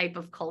different type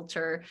of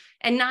culture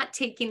and not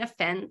taking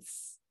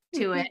offense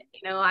to it.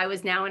 I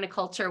was now in a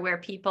culture where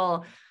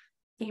people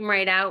came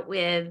right out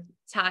with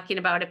talking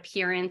about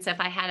appearance. If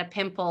I had a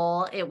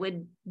pimple, it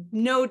would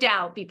no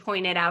doubt be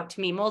pointed out to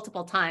me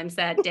multiple times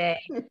that day.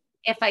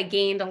 If I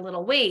gained a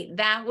little weight,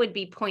 that would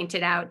be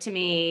pointed out to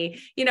me,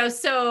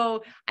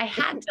 so I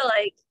had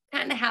to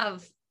kind of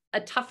have a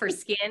tougher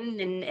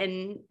skin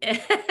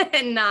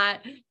and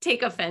not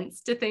take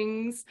offense to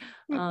things.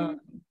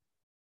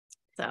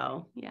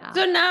 So, yeah.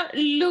 So now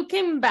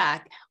looking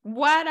back,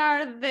 what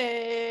are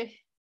the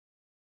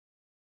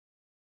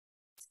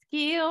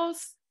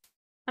skills?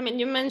 I mean,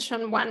 you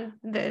mentioned one,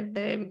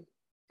 the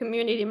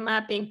community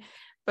mapping,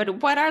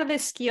 but what are the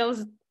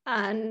skills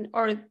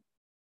or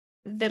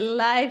the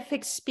life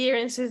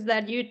experiences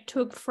that you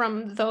took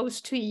from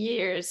those 2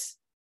 years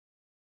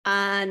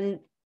and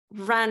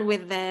ran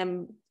with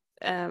them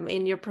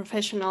in your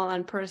professional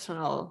and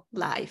personal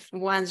life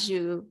once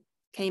you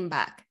came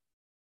back?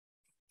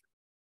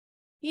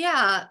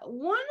 Yeah,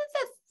 one of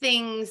the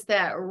things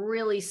that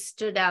really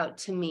stood out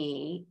to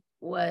me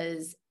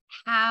was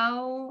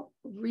how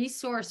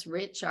resource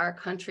rich our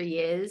country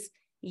is,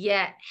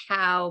 yet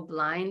how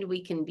blind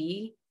we can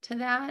be to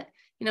that.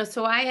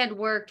 So I had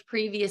worked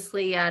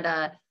previously at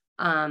a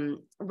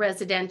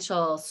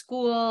residential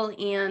school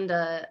and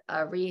a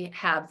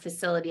rehab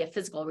facility, a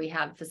physical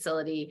rehab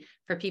facility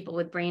for people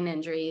with brain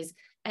injuries.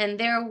 And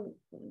there,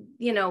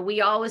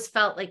 we always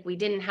felt like we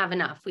didn't have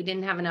enough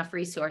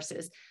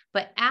resources.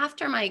 But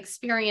after my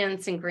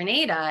experience in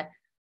Grenada,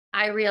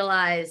 I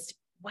realized,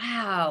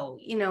 wow,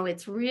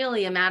 it's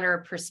really a matter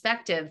of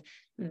perspective.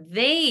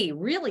 They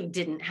really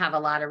didn't have a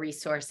lot of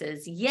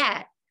resources,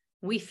 yet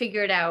we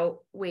figured out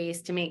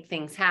ways to make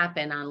things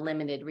happen on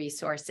limited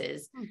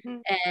resources.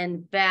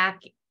 And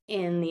back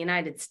in the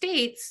United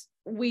States,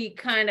 we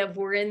kind of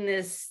were in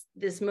this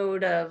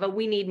mode of,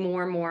 we need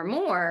more,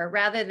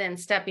 rather than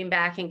stepping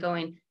back and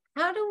going,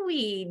 how do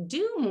we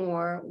do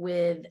more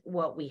with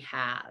what we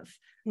have?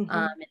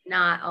 And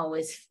not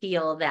always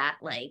feel that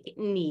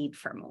need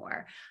for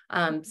more.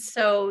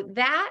 So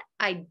that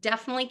I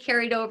definitely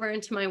carried over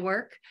into my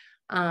work.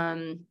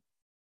 And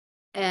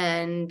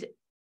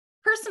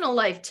personal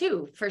life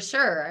too, for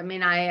sure. I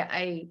mean,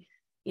 I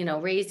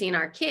raising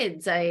our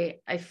kids, I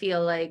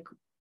feel like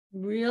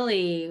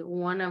really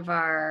one of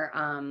our,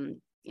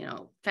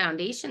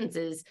 foundations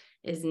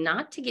is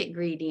not to get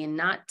greedy and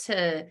not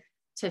to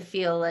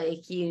feel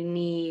like you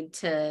need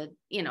to,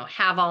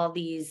 have all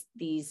these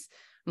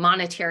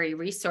monetary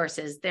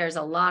resources. There's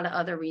a lot of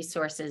other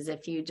resources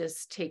if you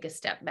just take a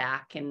step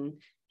back and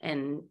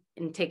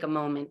take a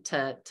moment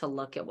to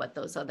look at what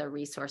those other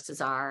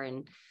resources are,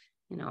 and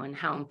and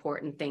how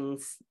important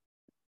things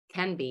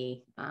can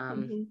be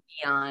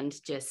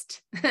beyond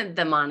just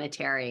the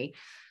monetary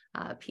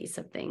piece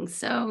of things.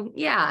 So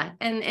yeah,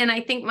 and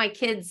I think my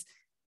kids,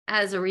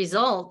 as a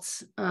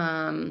result,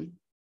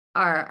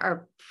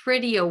 are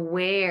pretty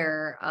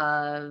aware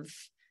of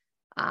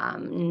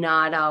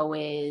not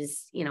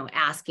always,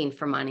 asking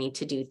for money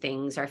to do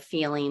things, or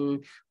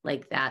feeling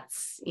like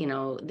that's,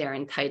 they're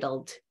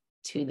entitled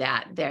to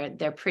that.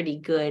 They're pretty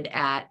good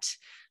at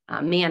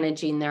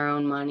managing their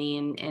own money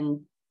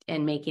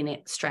and making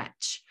it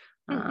stretch.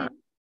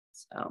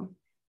 So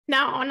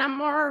now, on a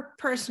more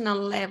personal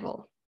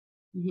level,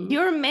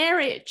 your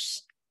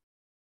marriage,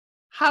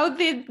 how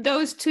did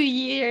those 2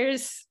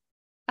 years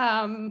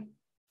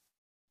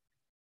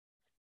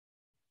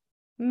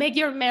make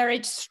your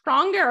marriage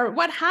stronger?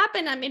 What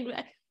happened? I mean,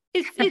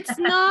 it's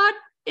not,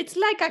 it's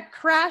like a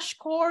crash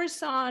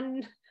course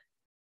on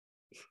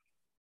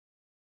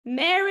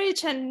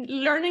marriage and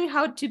learning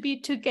how to be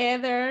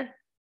together,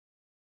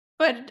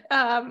 but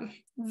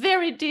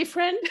very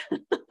different.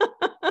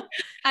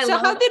 So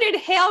how did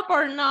it help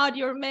or not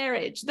your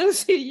marriage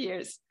those 2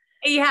 years?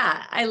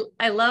 Yeah,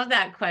 I love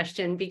that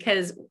question,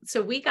 because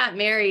so we got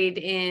married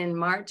in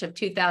March of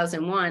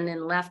 2001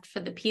 and left for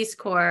the Peace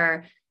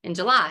Corps in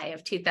July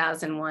of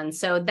 2001.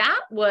 So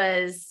that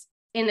was,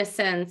 in a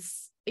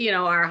sense,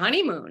 our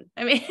honeymoon.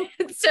 I mean,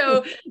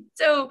 so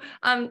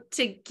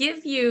to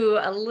give you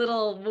a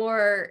little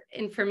more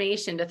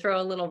information, to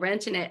throw a little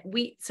wrench in it,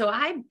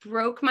 I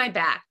broke my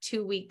back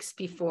 2 weeks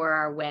before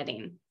our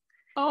wedding.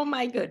 Oh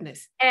my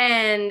goodness.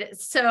 And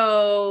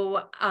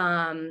so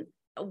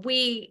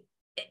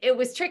it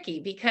was tricky,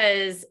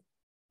 because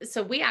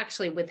we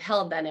actually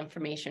withheld that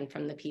information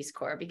from the Peace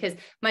Corps, because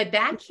my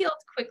back healed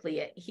quickly.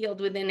 It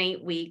healed within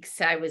 8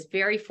 weeks. I was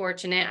very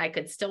fortunate. I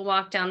could still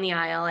walk down the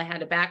aisle. I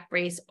had a back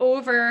brace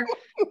over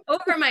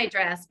my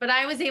dress, but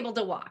I was able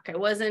to walk. I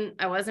wasn't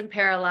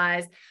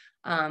paralyzed.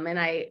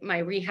 And my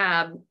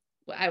rehab,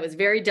 I was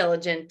very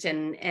diligent,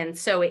 and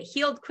so it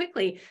healed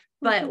quickly.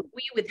 But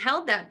we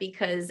withheld that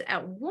because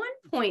at one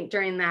point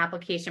during the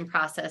application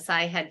process,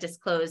 I had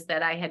disclosed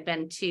that I had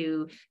been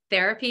to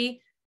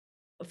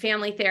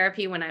family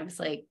therapy, when I was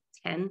like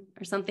 10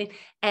 or something.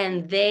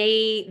 And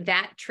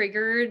that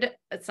triggered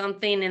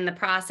something in the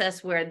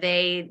process where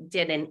they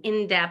did an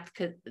in-depth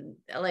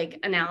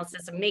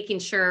analysis of making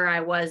sure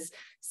I was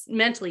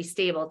mentally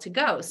stable to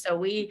go. So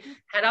we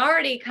had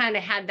already kind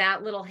of had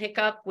that little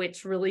hiccup,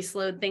 which really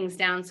slowed things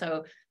down.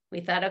 So we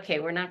thought, okay,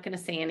 we're not going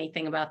to say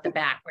anything about the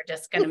back. We're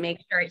just going to make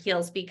sure it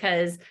heals,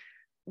 because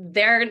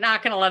they're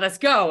not going to let us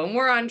go. And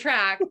we're on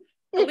track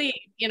to leave,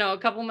 a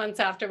couple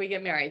months after we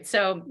get married.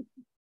 So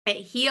it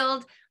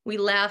healed, we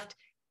left.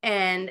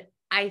 And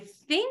I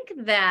think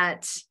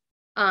that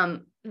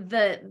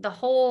the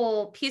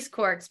whole Peace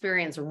Corps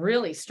experience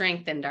really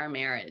strengthened our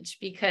marriage,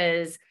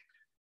 because,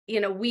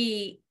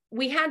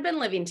 we had been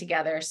living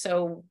together.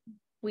 So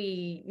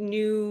we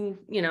knew,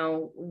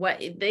 what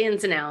the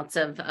ins and outs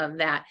of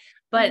that.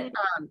 But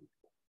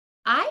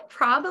I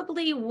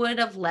probably would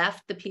have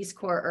left the Peace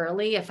Corps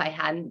early if I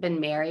hadn't been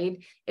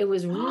married. It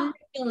was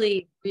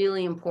really,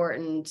 really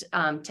important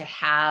to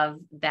have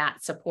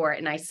that support.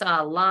 And I saw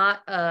a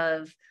lot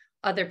of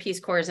other Peace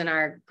Corps in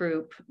our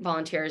group,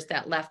 volunteers,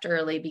 that left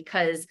early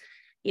because,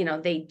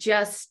 they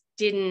just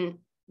didn't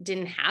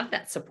have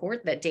that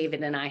support that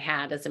David and I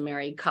had as a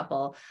married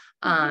couple.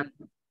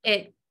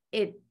 It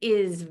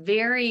is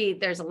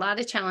there's a lot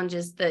of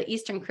challenges. The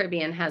Eastern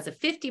Caribbean has a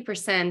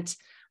 50%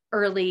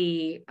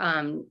 early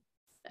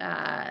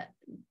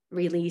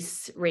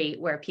release rate,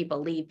 where people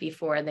leave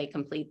before they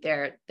complete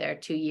their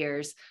 2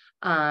 years.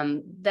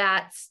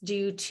 That's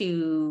due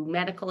to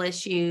medical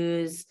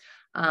issues.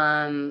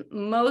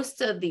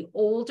 Most of the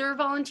older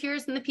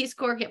volunteers in the Peace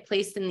Corps get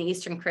placed in the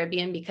Eastern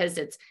Caribbean because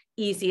it's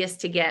easiest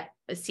to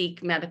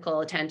seek medical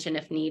attention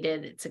if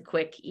needed. It's a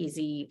quick,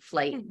 easy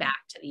flight back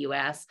to the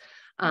US.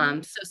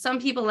 So some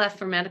people left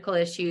for medical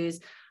issues.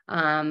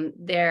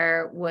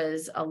 There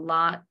was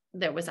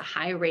a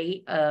high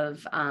rate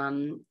of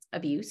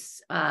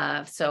abuse.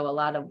 So a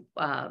lot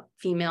of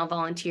female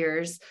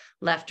volunteers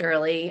left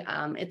early.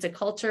 It's a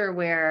culture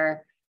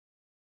where,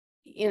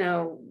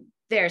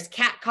 there's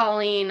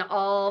catcalling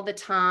all the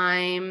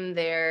time.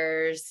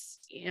 There's,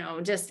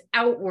 just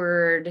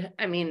outward.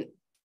 I mean,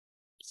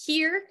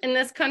 here in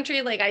this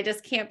country, I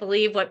just can't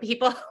believe what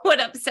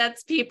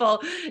upsets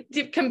people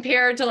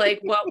compared to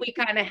what we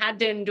kind of had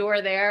to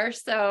endure there.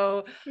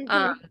 So,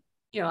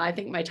 I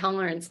think my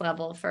tolerance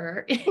level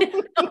for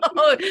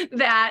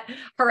that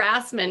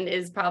harassment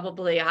is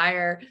probably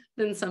higher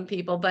than some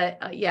people, but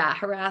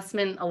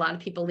harassment, a lot of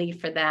people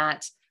leave for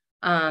that.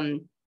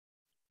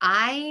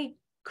 I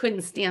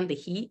couldn't stand the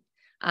heat.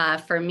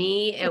 For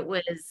me, it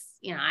was,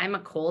 I'm a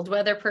cold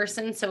weather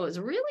person, so it was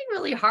really,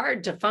 really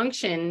hard to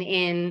function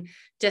in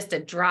just a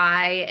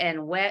dry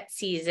and wet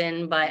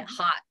season, but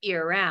hot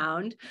year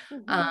round.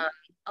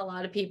 A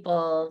lot of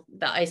people,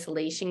 the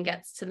isolation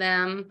gets to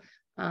them.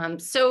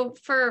 So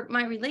for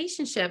my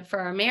relationship, for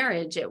our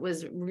marriage, it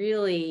was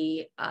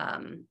really,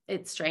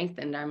 it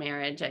strengthened our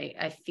marriage.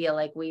 I feel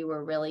like we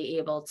were really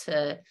able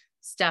to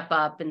step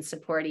up and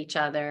support each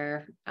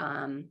other.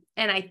 And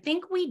I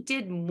think we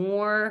did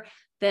more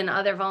than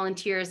other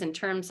volunteers in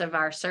terms of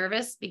our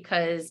service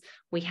because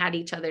we had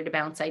each other to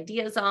bounce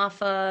ideas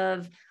off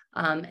of.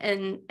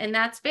 And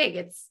that's big.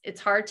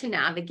 It's hard to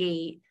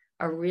navigate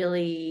a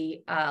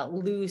really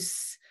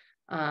loose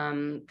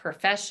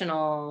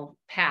professional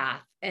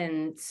path.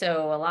 And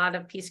so a lot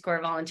of Peace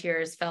Corps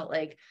volunteers felt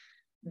like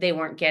they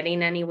weren't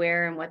getting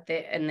anywhere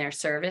in their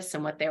service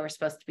and what they were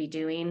supposed to be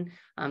doing.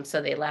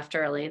 So they left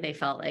early. They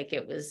felt like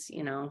it was,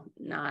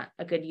 not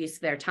a good use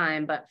of their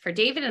time. But for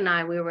David and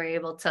I, we were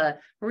able to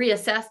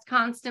reassess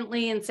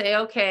constantly and say,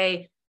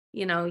 okay,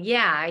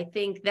 I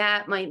think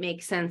that might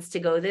make sense to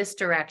go this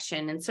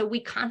direction. And so we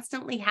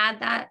constantly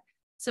had that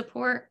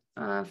support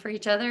for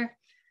each other.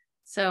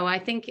 So I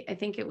think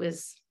it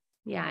was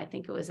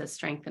a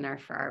strengthener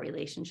for our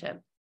relationship.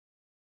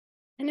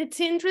 And it's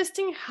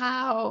interesting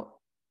how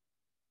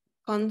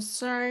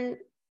concerned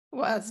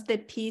was the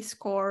Peace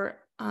Corps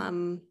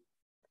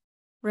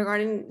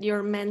regarding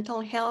your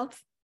mental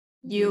health,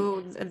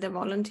 you, the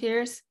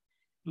volunteers,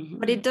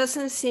 but it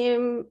doesn't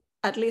seem,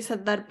 at least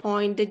at that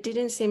point, they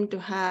didn't seem to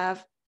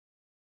have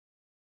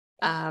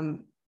a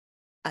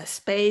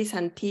space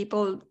and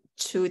people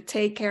to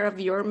take care of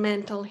your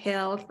mental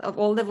health, of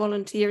all the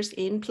volunteers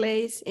in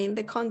place in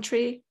the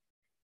country.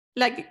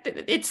 Like,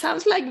 it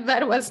sounds like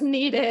that was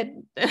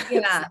needed.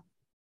 Yeah.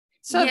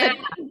 So yeah.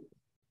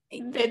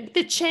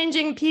 The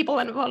changing people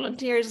and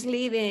volunteers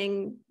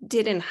leaving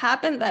didn't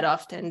happen that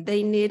often.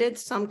 They needed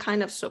some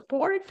kind of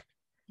support.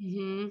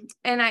 And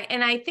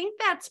I think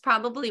that's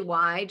probably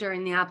why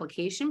during the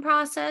application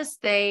process,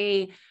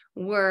 they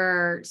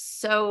were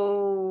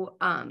so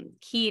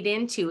keyed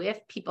into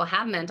if people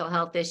have mental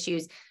health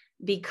issues,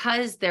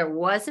 because there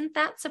wasn't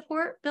that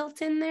support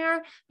built in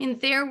there. I mean,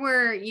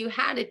 you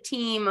had a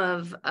team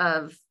of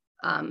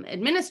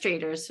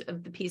administrators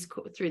of the Peace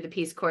Corps, through the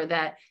Peace Corps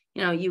that,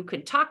 you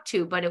could talk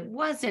to, but it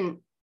wasn't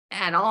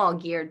at all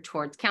geared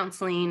towards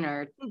counseling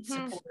or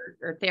support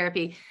or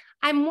therapy.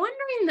 I'm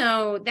wondering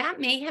though, that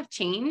may have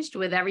changed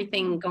with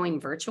everything going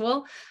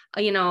virtual.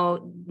 Now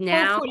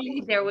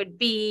hopefully there would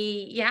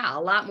be, a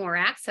lot more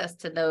access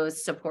to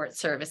those support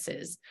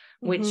services,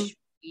 which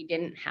we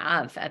didn't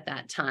have at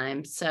that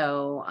time.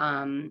 So,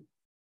 and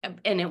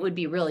it would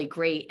be really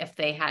great if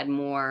they had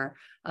more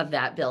of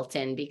that built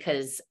in,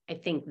 because I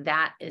think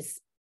that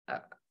is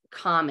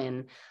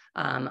common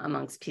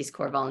amongst Peace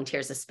Corps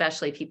volunteers,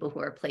 especially people who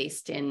are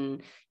placed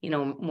in,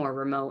 more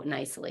remote and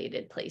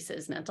isolated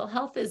places. Mental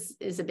health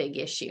is a big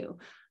issue.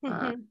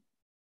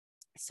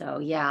 So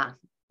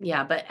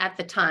but at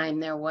the time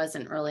there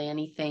wasn't really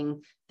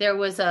anything. There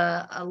was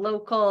a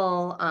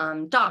local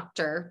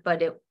doctor,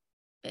 but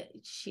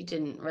she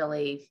didn't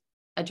really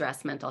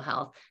address mental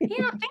health. Things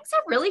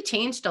have really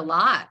changed a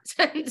lot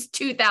since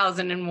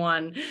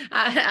 2001.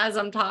 As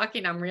I'm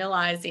talking, I'm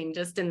realizing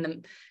just in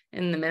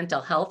the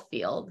mental health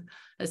field,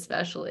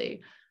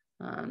 especially.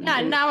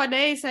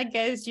 Nowadays, I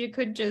guess you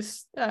could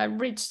just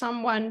reach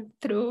someone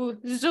through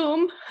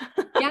Zoom.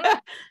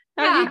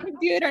 On your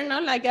computer,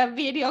 like a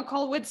video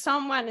call with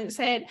someone and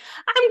said,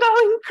 I'm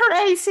going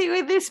crazy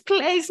with this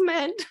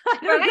placement. I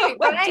don't know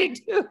what to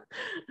do.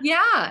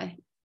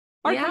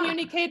 Or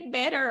communicate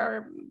better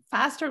or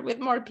faster with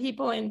more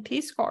people in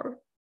Peace Corps.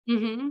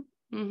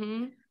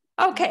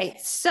 Okay,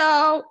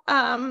 so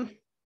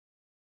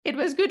it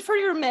was good for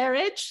your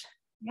marriage.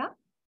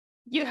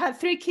 You had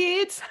 3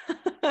 kids.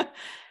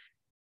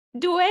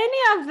 Do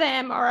any of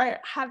them, or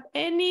have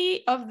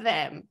any of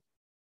them,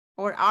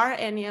 or are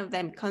any of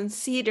them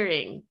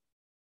considering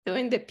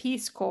doing the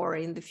Peace Corps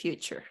in the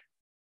future?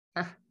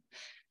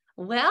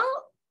 Well,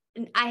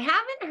 I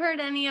haven't heard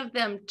any of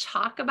them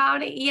talk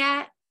about it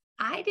yet.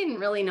 I didn't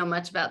really know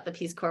much about the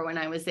Peace Corps when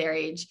I was their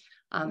age.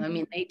 I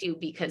mean, they do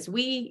because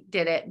we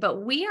did it,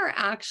 but we are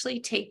actually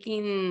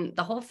taking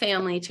the whole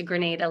family to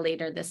Grenada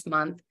later this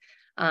month.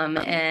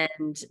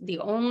 And the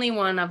only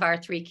one of our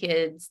 3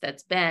 kids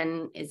that's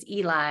been is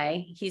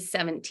Eli. He's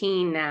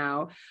 17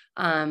 now.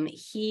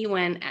 He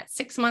went at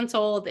 6 months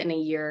old and a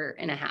year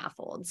and a half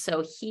old.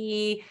 So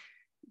he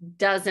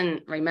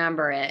doesn't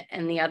remember it.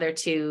 And the other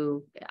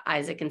 2,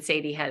 Isaac and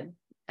Sadie,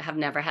 have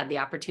never had the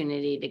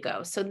opportunity to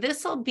go. So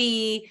this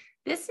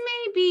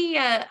may be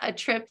a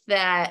trip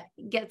that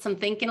gets them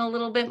thinking a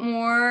little bit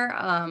more.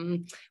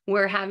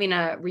 We're having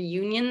a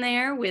reunion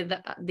there with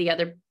the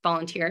other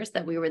volunteers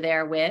that we were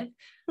there with.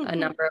 A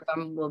number of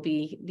them will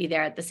be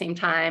there at the same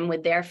time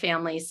with their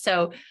families.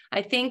 So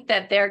I think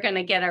that they're going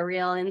to get a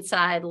real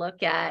inside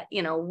look at,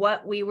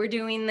 what we were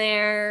doing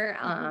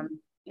there,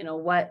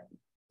 what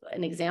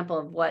an example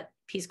of what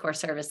Peace Corps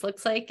service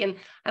looks like. And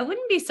I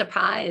wouldn't be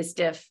surprised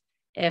if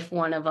if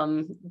one of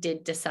them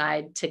did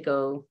decide to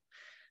go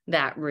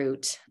that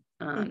route.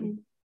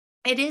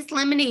 It is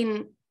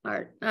limiting,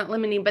 or not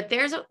limiting, but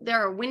there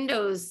are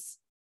windows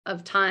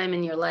of time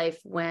in your life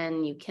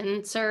when you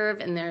can serve,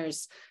 and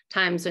there's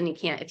times when you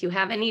can't. If you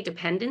have any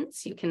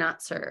dependents, you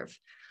cannot serve.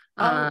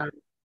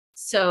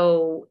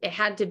 So it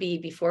had to be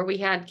before we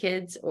had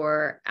kids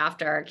or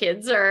after our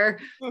kids are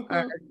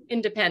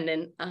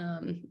independent.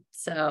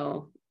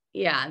 So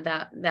yeah,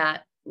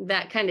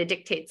 that kind of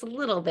dictates a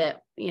little bit,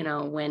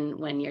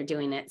 when you're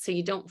doing it. So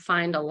you don't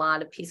find a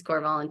lot of Peace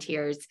Corps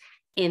volunteers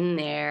in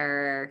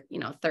their,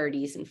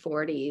 30s and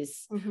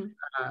 40s,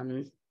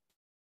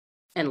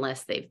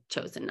 unless they've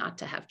chosen not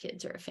to have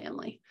kids or a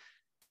family.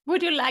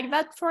 Would you like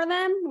that for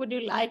them? Would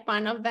you like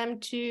one of them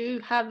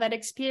to have that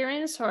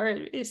experience, or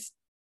is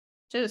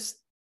just,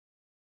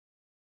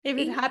 if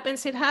it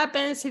happens, it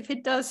happens. If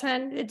it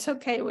doesn't, it's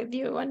okay with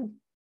you? And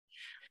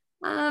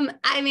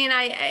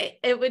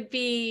it would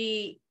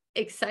be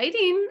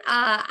exciting.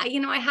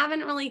 I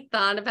haven't really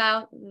thought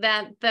about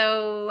that,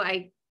 though.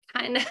 I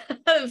kind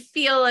of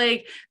feel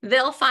like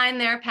they'll find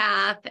their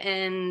path,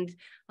 and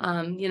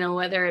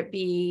whether it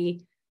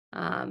be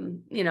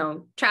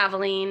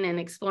traveling and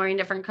exploring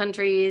different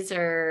countries,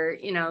 or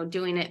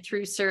doing it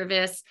through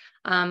service.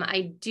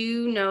 I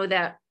do know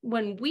that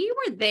when we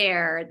were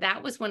there,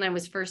 that was when I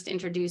was first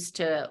introduced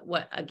to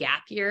what a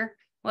gap year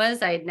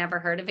was. I had never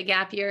heard of a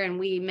gap year, and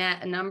we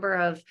met a number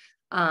of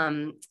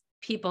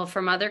people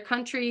from other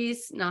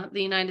countries, not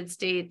the United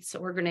States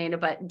or Grenada,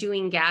 but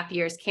doing gap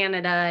years,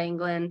 Canada,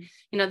 England.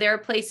 There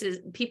are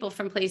people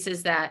from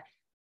places that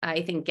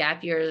I think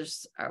gap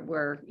years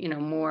were,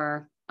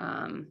 more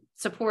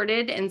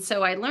supported. And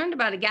so I learned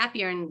about a gap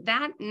year, and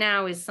that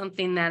now is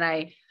something that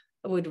I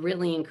would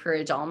really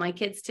encourage all my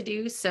kids to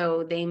do.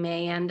 So they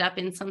may end up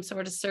in some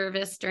sort of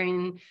service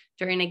during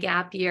a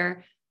gap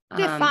year.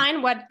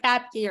 Define what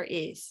gap year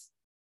is.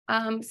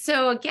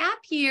 So a gap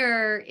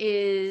year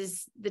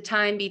is the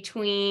time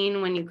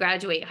between when you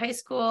graduate high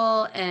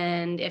school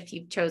and if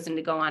you've chosen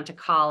to go on to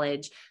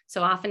college.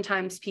 So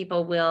oftentimes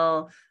people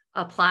will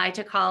apply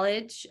to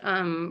college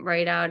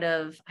right out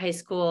of high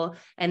school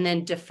and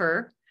then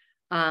defer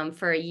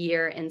for a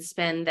year and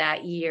spend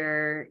that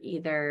year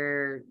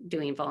either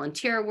doing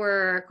volunteer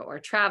work or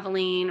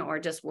traveling or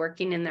just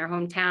working in their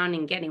hometown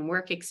and getting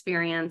work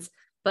experience,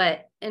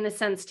 but in a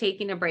sense,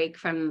 taking a break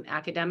from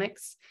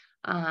academics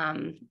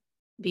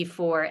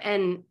before,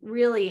 and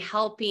really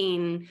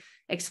helping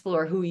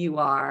explore who you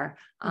are,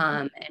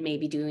 and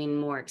maybe doing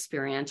more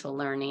experiential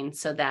learning,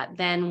 so that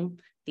then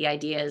the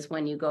idea is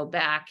when you go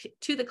back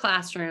to the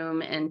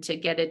classroom and to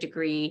get a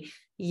degree,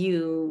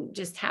 you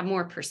just have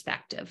more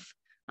perspective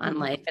on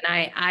life.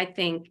 And I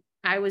think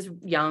I was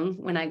young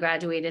when I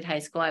graduated high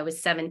school. I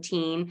was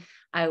 17.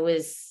 I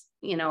was,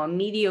 a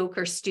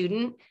mediocre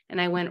student, and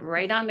I went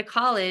right on to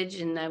college,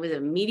 and I was a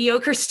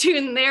mediocre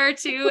student there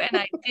too. And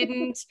I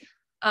didn't,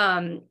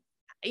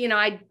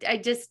 I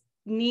just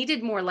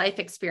needed more life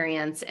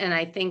experience. And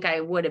I think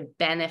I would have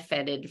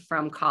benefited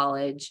from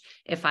college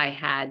if I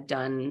had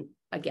done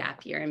a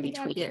gap year in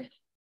between.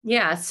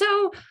 Yeah.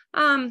 So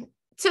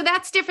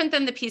that's different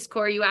than the Peace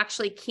Corps. You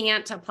actually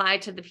can't apply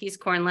to the Peace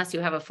Corps unless you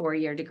have a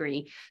 4-year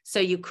degree. So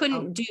you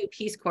couldn't do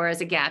Peace Corps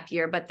as a gap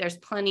year, but there's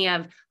plenty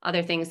of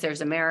other things.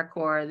 There's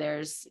AmeriCorps.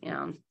 There's,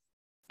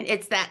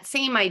 it's that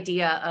same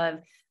idea of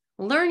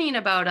learning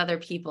about other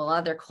people,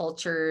 other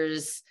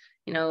cultures,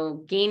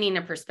 gaining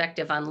a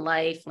perspective on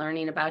life,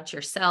 learning about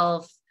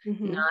yourself,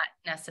 not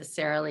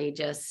necessarily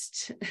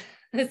just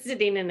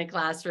sitting in a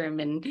classroom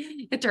and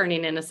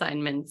turning in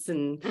assignments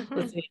and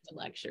listening to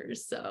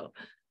lectures. So,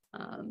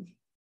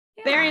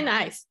 very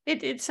nice.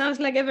 It sounds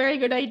like a very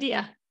good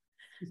idea.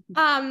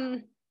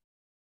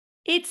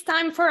 It's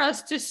time for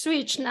us to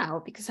switch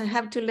now, because I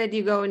have to let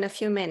you go in a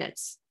few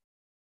minutes.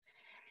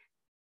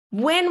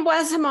 When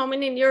was a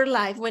moment in your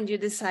life when you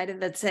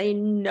decided that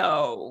saying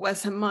no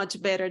was a much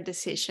better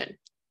decision?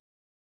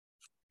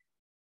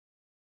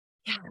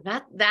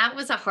 Yeah, that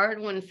was a hard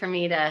one for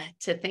me to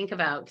think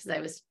about, because I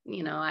was,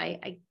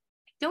 I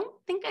don't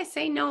think I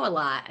say no a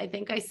lot. I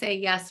think I say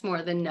yes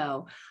more than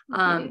no.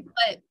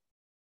 But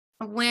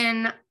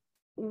when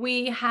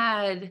we've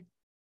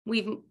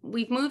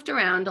moved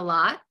around a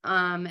lot,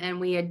 and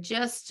we had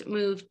just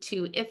moved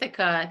to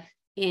Ithaca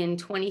in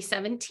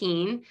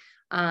 2017.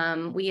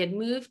 We had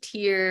moved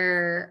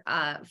here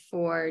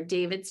for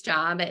David's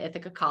job at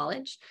Ithaca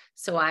College.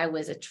 So I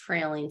was a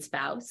trailing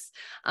spouse,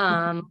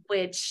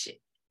 which,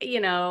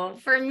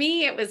 for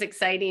me, it was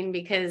exciting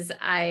because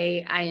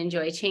I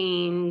enjoy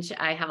change.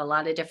 I have a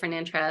lot of different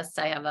interests.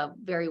 I have a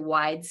very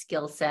wide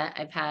skill set.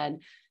 I've had,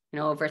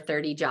 over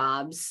 30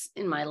 jobs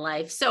in my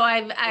life. So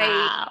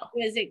I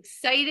was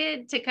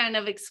excited to kind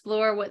of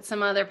explore what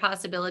some other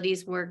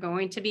possibilities were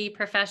going to be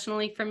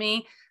professionally for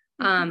me.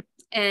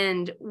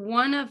 And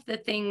one of the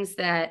things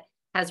that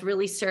has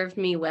really served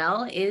me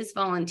well is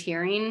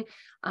volunteering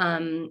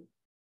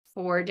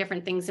for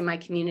different things in my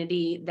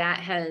community. That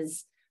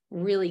has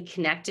really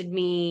connected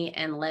me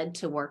and led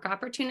to work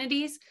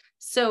opportunities.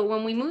 So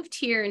when we moved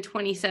here in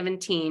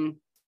 2017,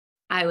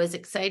 I was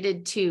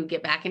excited to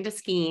get back into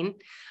skiing.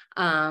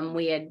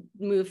 We had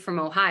moved from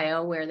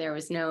Ohio where there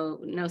was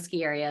no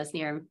ski areas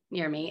near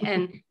me.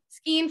 And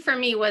skiing for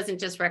me wasn't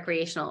just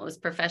recreational, it was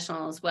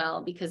professional as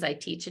well, because I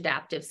teach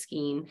adaptive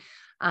skiing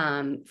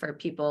for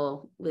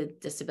people with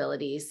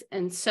disabilities.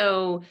 And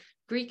so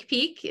Greek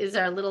Peak is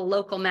our little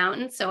local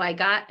mountain. So I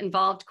got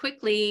involved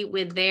quickly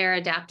with their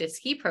adaptive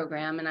ski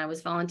program, and I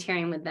was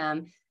volunteering with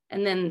them.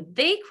 And then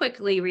they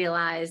quickly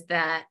realized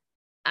that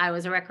I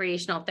was a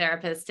recreational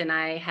therapist, and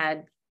I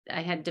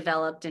had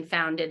developed and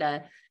founded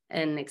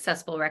an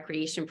accessible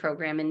recreation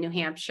program in New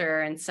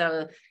Hampshire. And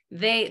so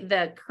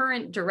the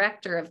current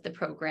director of the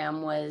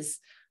program was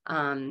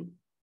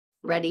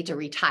ready to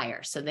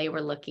retire. So they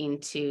were looking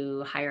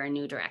to hire a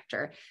new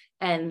director,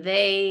 and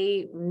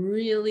they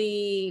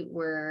really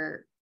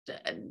were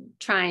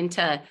trying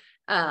to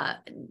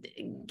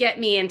get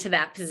me into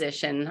that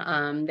position.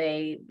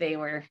 They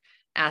were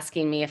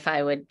asking me if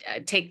I would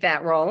take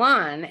that role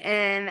on,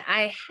 and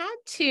I had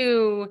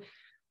to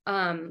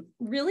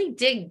really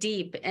dig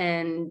deep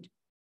and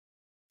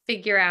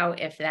figure out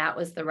if that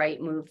was the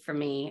right move for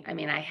me. I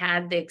mean, I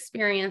had the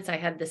experience, I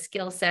had the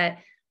skill set,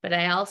 but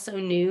I also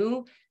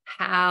knew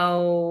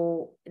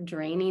how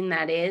draining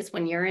that is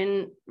when you're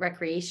in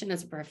recreation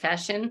as a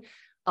profession.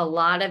 A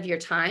lot of your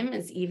time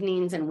is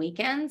evenings and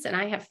weekends, and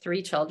I have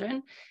 3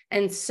 children.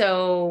 And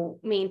so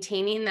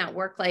maintaining that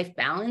work-life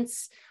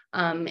balance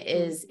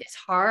is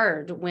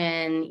hard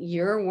when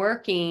you're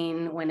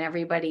working, when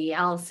everybody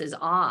else is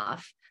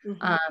off.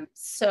 And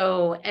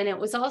it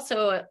was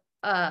also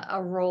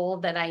a role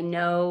that I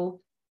know,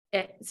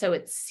 so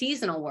it's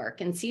seasonal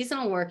work, and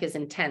seasonal work is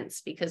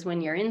intense because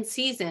when you're in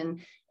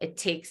season, it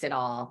takes it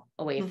all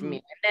away from you.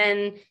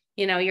 And then,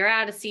 you're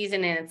out of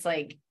season and it's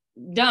like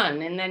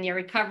done. And then you're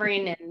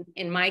recovering. And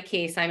in my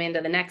case, I'm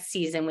into the next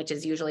season, which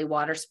is usually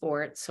water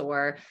sports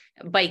or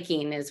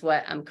biking is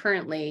what I'm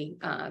currently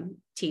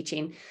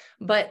teaching.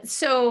 But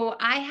so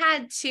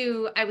I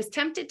was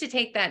tempted to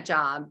take that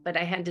job, but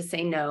I had to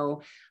say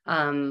no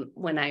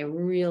when I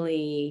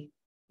really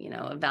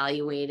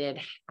evaluated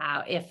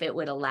if it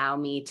would allow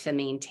me to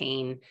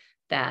maintain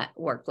that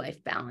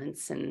work-life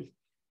balance. And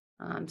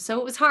so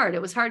it was hard.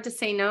 It was hard to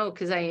say no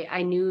because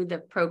I knew the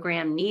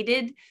program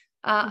needed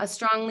a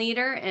strong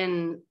leader.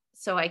 And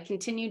so I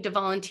continued to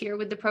volunteer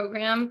with the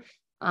program.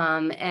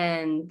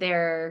 And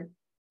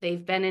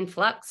they've been in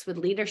flux with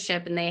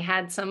leadership, and they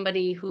had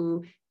somebody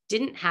who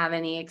didn't have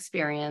any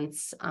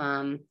experience,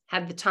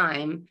 had the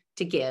time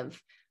to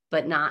give,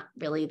 but not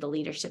really the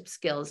leadership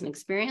skills and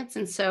experience.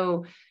 And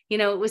so,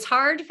 it was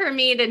hard for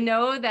me to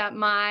know that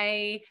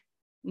my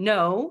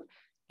no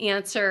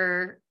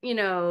answer,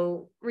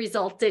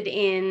 resulted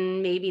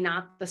in maybe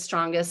not the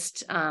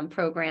strongest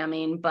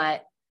programming,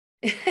 but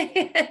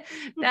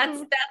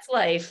that's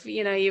life.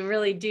 You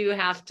really do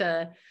have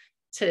to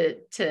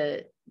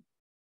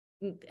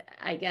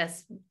I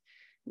guess,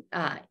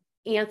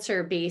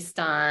 answer based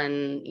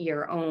on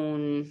your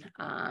own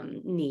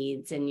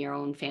needs and your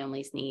own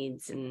family's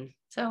needs. And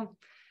so,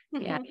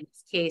 yeah, in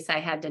this case, I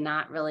had to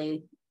not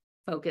really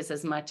focus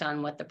as much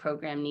on what the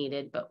program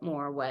needed, but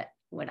more what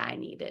I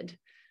needed.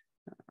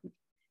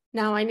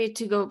 Now I need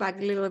to go back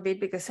a little bit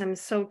because I'm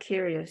so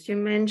curious. You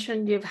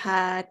mentioned you've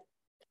had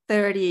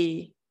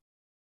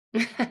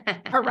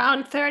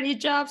around 30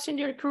 jobs in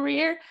your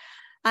career,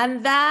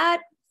 and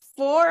that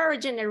for our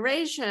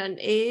generation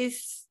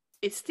it's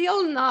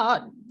still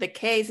not the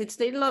case.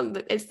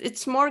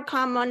 It's more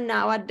common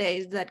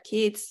nowadays that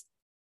kids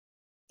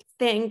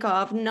think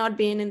of not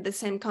being in the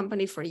same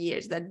company for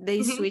years, that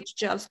they switch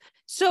jobs.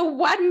 So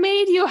what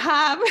made you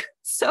have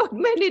so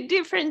many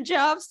different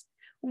jobs?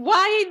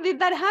 Why did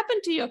that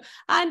happen to you?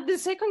 And the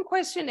second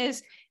question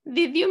is,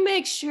 did you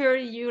make sure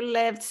you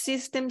left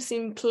systems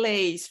in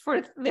place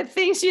for the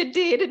things you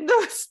did in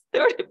those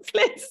 30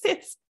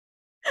 places?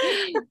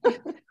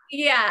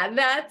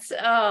 Yeah,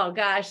 oh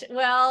gosh.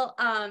 Well,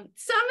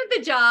 some of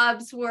the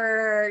jobs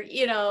were,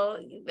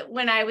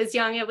 when I was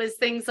young, it was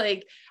things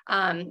like,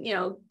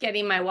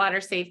 getting my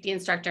water safety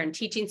instructor and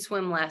teaching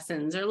swim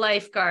lessons or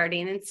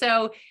lifeguarding. And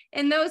so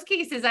in those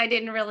cases, I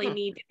didn't really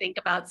need to think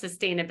about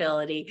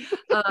sustainability.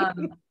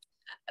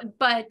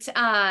 But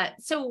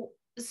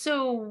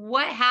so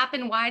what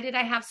happened? Why did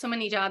I have so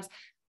many jobs?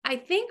 I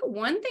think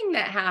one thing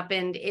that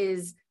happened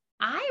is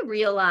I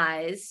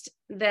realized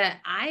that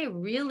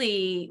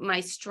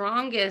my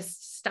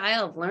strongest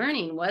style of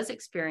learning was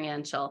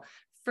experiential.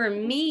 For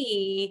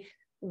me,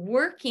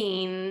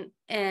 working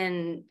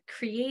and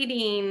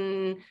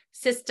creating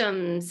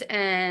systems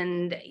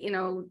and,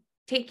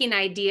 taking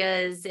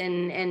ideas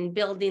and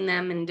building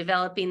them and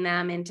developing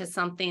them into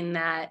something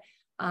that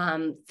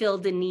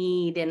filled a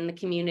need in the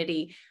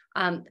community.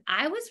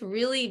 I was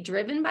really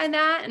driven by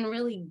that and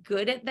really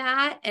good at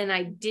that. And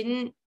I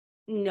didn't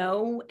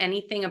know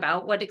anything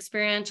about what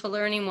experiential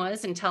learning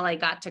was until I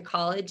got to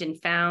college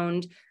and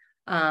found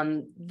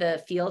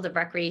the field of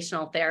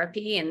recreational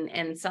therapy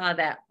and saw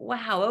that,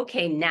 wow,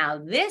 okay, now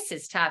this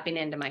is tapping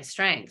into my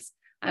strengths.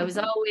 I was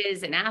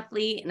always an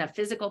athlete and a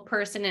physical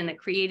person and a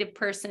creative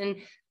person,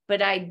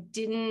 but I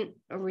didn't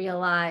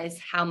realize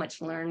how much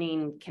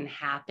learning can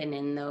happen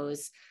in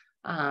those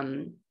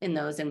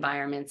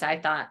environments. I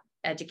thought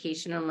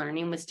education and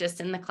learning was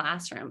just in the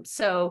classroom.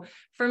 So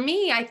for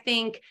me, I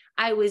think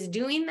I was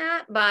doing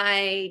that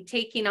by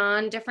taking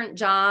on different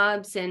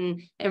jobs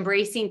and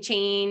embracing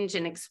change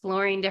and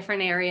exploring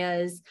different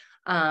areas.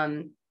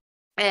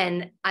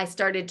 And I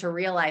started to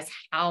realize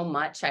how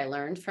much I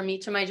learned from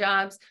each of my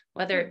jobs,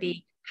 whether it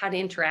be how to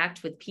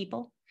interact with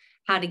people,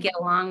 how to get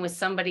along with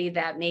somebody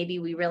that maybe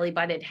we really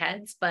butted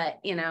heads, but,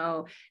 you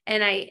know,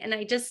 and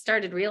I just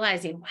started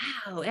realizing,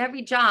 wow,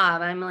 every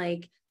job I'm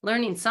like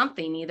learning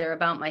something either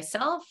about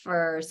myself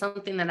or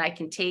something that I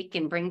can take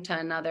and bring to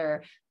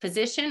another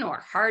position,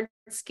 or hard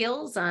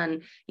skills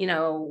on, you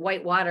know,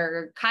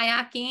 whitewater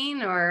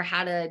kayaking, or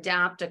how to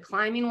adapt a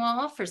climbing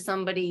wall for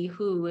somebody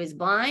who is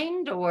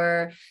blind,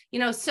 or, you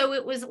know, so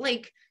it was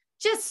like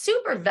just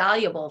super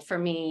valuable for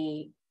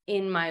me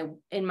in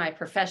my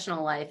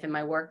professional life, in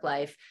my work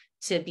life,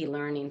 to be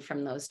learning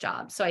from those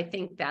jobs. So I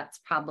think that's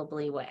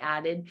probably what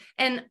added.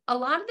 And a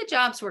lot of the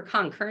jobs were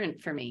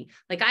concurrent for me.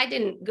 Like I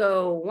didn't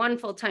go one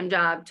full-time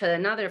job to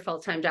another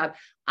full-time job.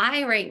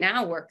 I right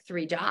now work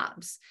 3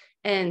 jobs.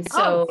 And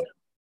so,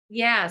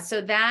 yeah, so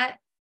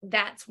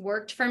that's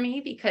worked for me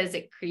because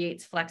it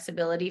creates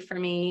flexibility for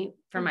me,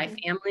 for my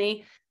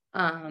family.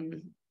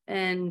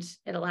 And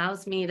it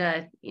allows me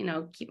to, you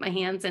know, keep my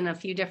hands in a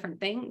few different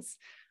things.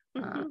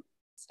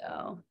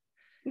 So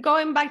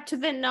going back to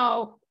the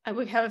no,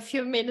 we have a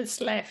few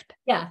minutes left.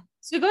 Yeah.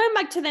 So going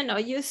back to the no,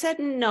 you said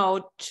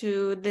no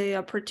to the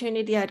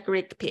opportunity at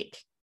Greek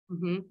Peak.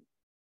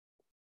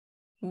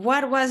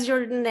 What was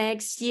your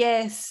next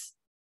yes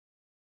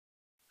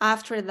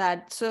after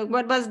that? So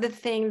what was the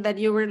thing that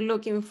you were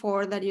looking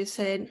for that you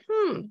said,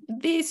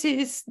 this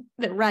is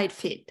the right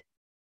fit?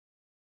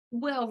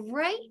 Well,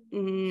 right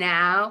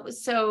now,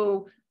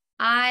 so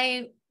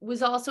I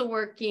was also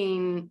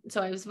working,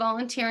 so I was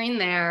volunteering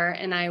there,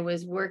 and I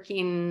was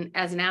working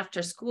as an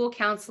after-school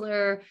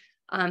counselor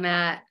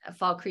at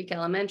Fall Creek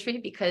Elementary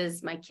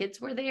because my kids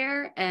were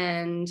there,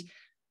 and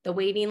the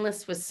waiting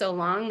list was so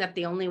long that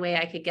the only way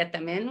I could get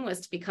them in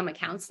was to become a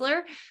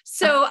counselor.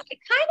 So I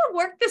kind of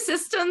worked the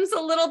systems a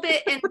little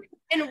bit,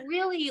 and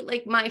really,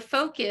 like, my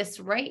focus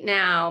right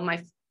now,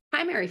 my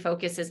primary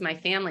focus is my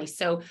family.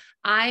 So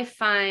I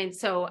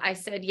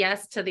said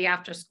yes to the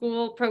after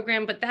school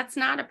program, but that's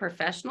not a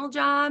professional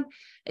job.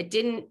 I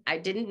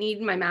didn't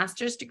need my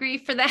master's degree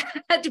for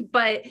that,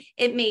 but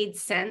it made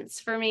sense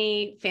for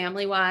me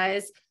family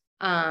wise.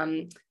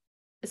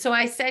 So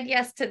I said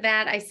yes to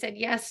that. I said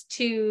yes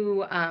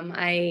to,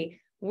 I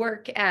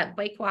work at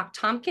Bike Walk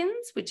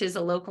Tompkins, which is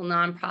a local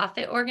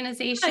nonprofit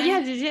organization. Oh,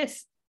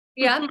 yes.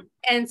 Yeah.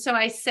 And so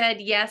I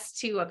said yes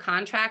to a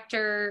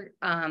contractor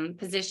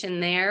position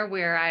there,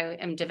 where I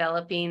am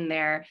developing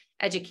their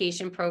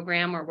education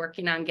program. We're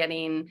working on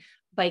getting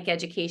bike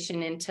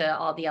education into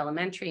all the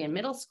elementary and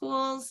middle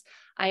schools.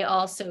 I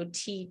also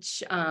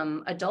teach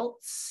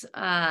adults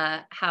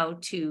how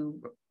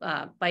to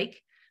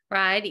bike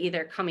ride,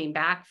 either coming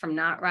back from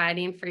not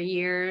riding for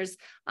years.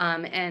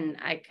 And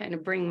I kind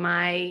of bring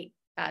my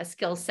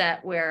skill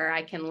set where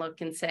I can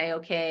look and say,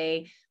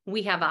 okay,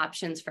 we have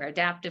options for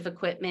adaptive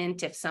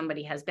equipment if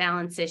somebody has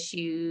balance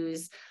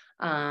issues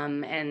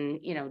and,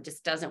 you know,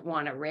 just doesn't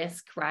want to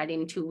risk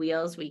riding 2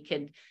 wheels. We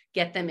could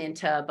get them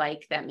into a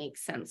bike that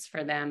makes sense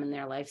for them and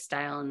their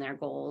lifestyle and their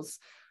goals.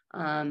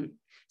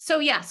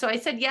 So I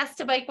said yes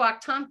to Bike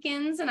Walk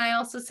Tompkins, and I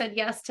also said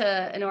yes to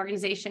an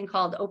organization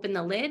called Open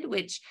the Lid,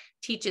 which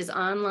teaches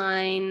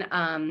online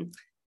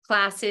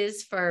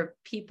classes for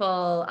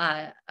people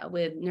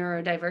with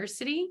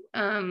neurodiversity.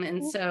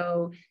 And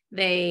so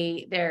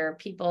they're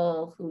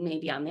people who may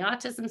be on the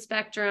autism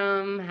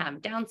spectrum,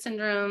 have Down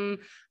syndrome,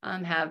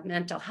 have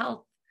mental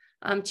health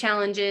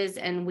challenges,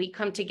 and we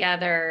come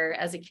together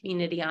as a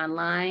community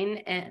online,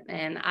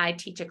 and I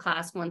teach a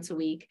class once a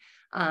week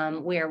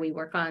where we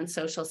work on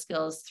social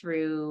skills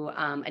through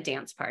a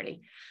dance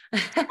party.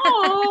 So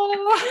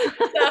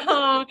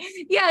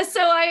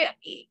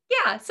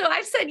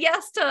I've said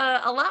yes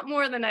to a lot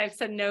more than I've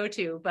said no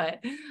to,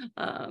 but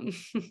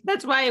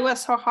that's why it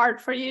was so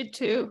hard for you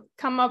to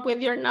come up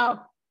with your no.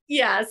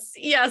 Yes,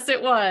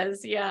 it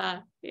was.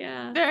 Yeah.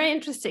 Very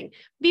interesting.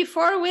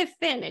 Before we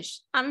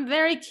finish, I'm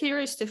very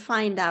curious to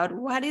find out,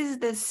 what is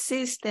the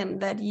system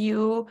that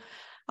you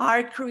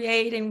are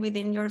creating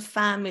within your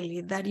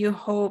family that you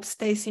hope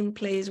stays in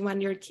place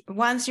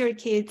once your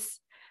kids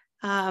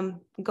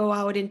go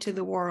out into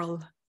the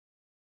world?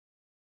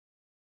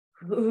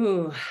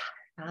 Ooh,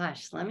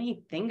 gosh, let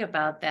me think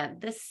about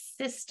that. This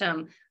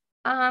system,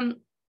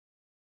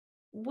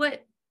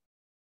 what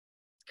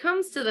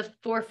comes to the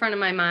forefront of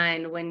my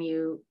mind when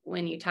you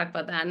talk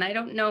about that, and I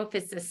don't know if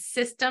it's a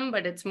system,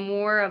 but it's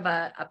more of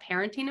a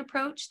parenting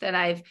approach that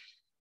I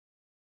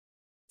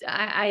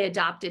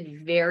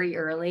adopted very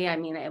early. I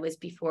mean, it was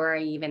before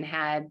I even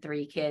had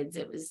 3 kids.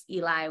 It was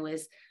Eli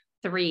was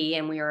 3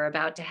 and we were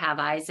about to have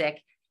Isaac.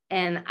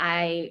 And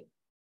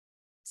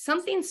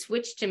something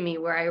switched to me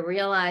where I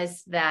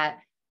realized that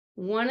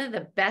one of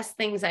the best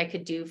things I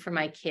could do for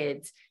my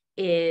kids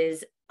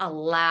is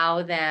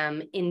allow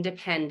them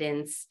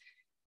independence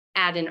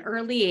at an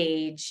early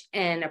age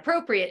and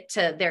appropriate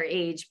to their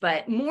age,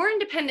 but more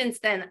independence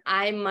than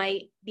I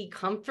might be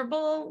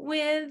comfortable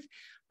with.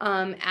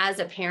 As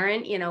a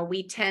parent,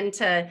 we tend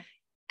to,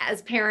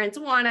 as parents,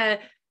 want to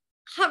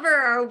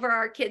hover over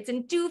our kids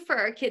and do for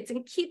our kids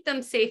and keep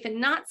them safe and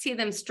not see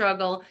them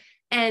struggle.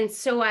 And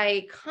so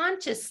I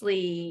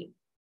consciously,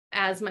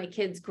 as my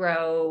kids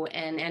grow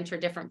and enter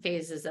different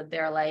phases of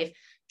their life,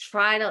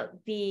 try to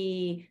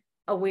be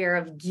aware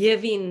of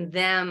giving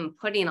them,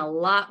 putting a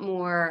lot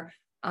more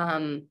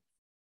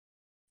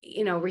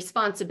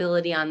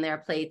responsibility on their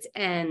plates,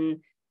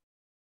 and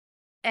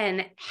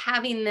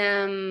having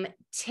them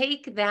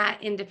take that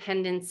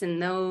independence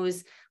and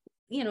those,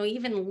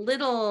 even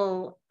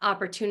little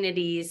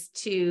opportunities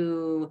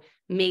to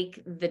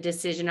make the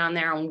decision on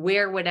their own,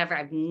 wear whatever.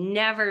 I've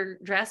never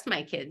dressed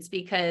my kids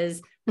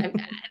because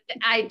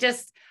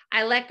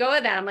I let go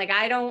of that. I'm like,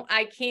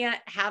 I can't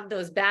have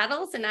those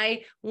battles. And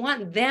I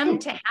want them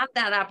to have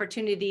that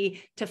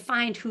opportunity to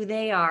find who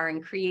they are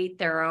and create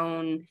their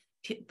own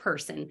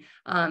person.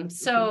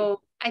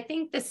 So I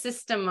think the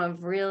system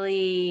of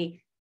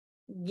really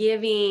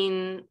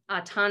giving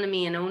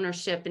autonomy and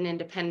ownership and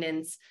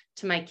independence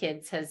to my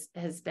kids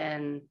has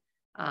been,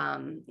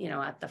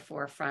 at the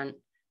forefront,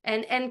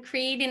 and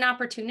creating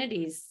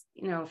opportunities,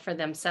 for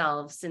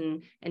themselves,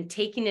 and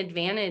taking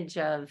advantage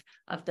of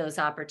those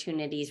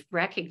opportunities,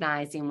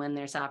 recognizing when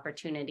there's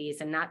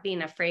opportunities, and not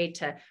being afraid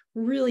to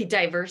really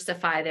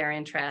diversify their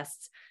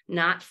interests,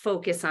 not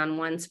focus on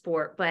one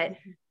sport, but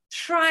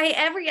try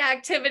every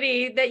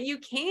activity that you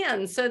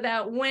can, so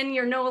that when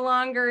you're no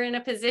longer in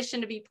a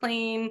position to be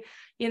playing,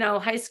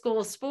 high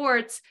school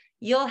sports,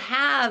 you'll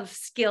have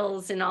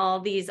skills in all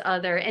these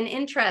other, and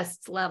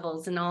interest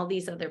levels in all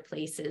these other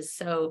places.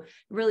 So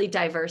really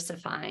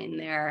diversifying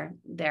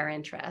their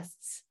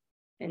interests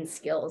and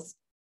skills.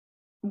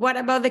 What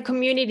about the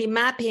community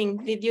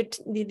mapping? Did you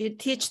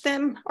teach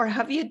them, or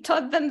have you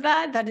taught them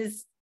that? That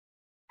is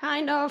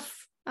kind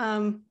of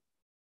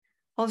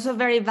also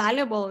very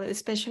valuable,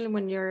 especially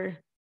when you're a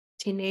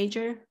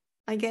teenager,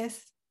 I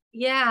guess.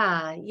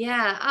 Yeah.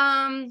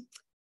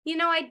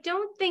 I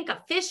don't think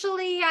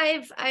officially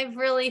I've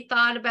really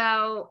thought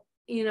about,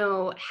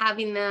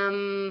 having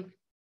them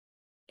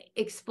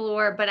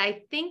explore, but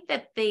I think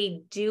that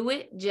they do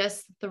it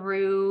just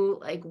through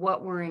like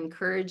what we're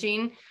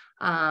encouraging.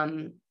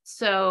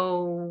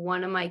 So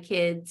one of my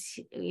kids,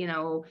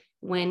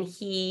 when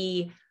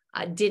he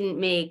didn't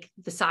make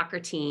the soccer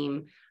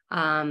team,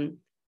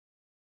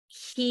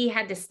 he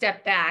had to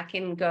step back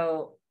and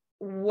go,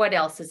 what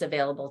else is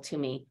available to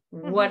me?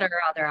 What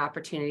are other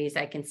opportunities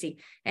I can see?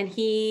 And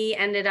he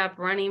ended up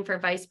running for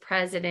vice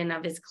president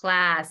of his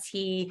class.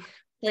 He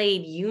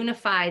played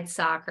unified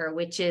soccer,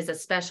 which is a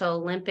Special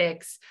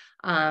Olympics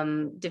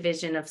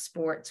division of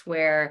sports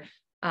where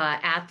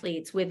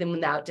athletes with and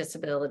without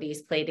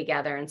disabilities play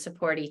together and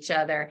support each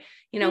other.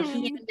 He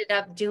ended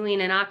up doing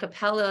an a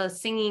cappella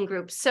singing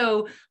group.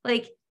 So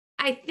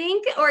I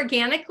think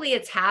organically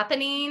it's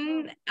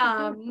happening.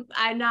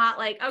 I'm not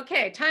like,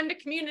 okay, time to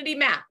community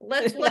map.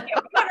 Let's look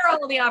at what are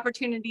all the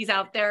opportunities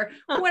out there?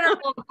 What are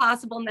all the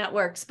possible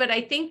networks? But I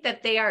think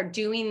that they are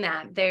doing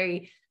that.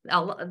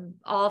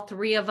 All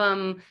three of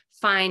them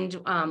find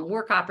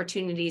work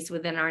opportunities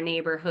within our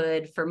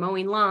neighborhood for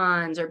mowing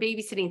lawns or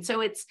babysitting.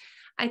 So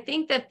I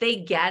think that they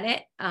get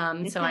it.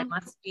 So I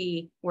must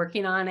be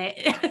working on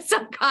it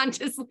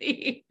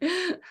subconsciously.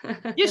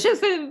 You should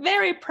feel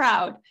very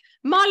proud.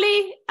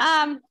 Molly,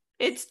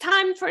 it's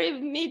time for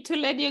me to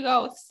let you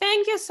go.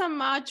 Thank you so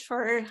much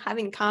for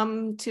having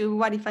come to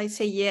What If I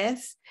Say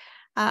Yes.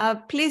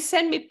 Please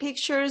send me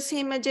pictures,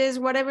 images,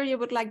 whatever you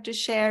would like to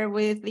share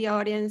with the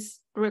audience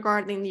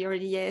regarding your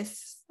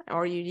yes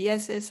or your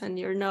yeses and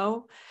your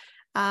no.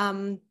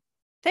 Thank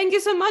you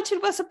so much.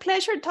 It was a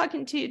pleasure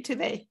talking to you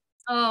today.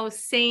 Oh,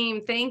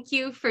 same. Thank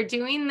you for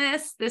doing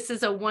this. This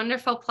is a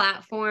wonderful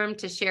platform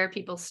to share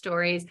people's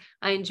stories.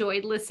 I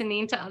enjoyed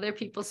listening to other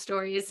people's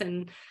stories,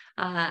 and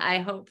I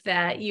hope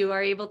that you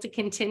are able to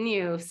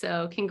continue.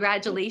 So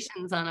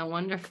congratulations on a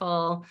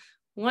wonderful,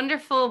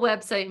 wonderful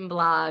website and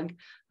blog.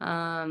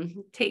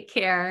 Take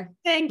care.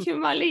 Thank you,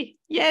 Molly.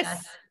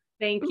 Yes.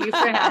 Thank you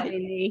for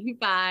having me.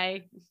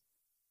 Bye.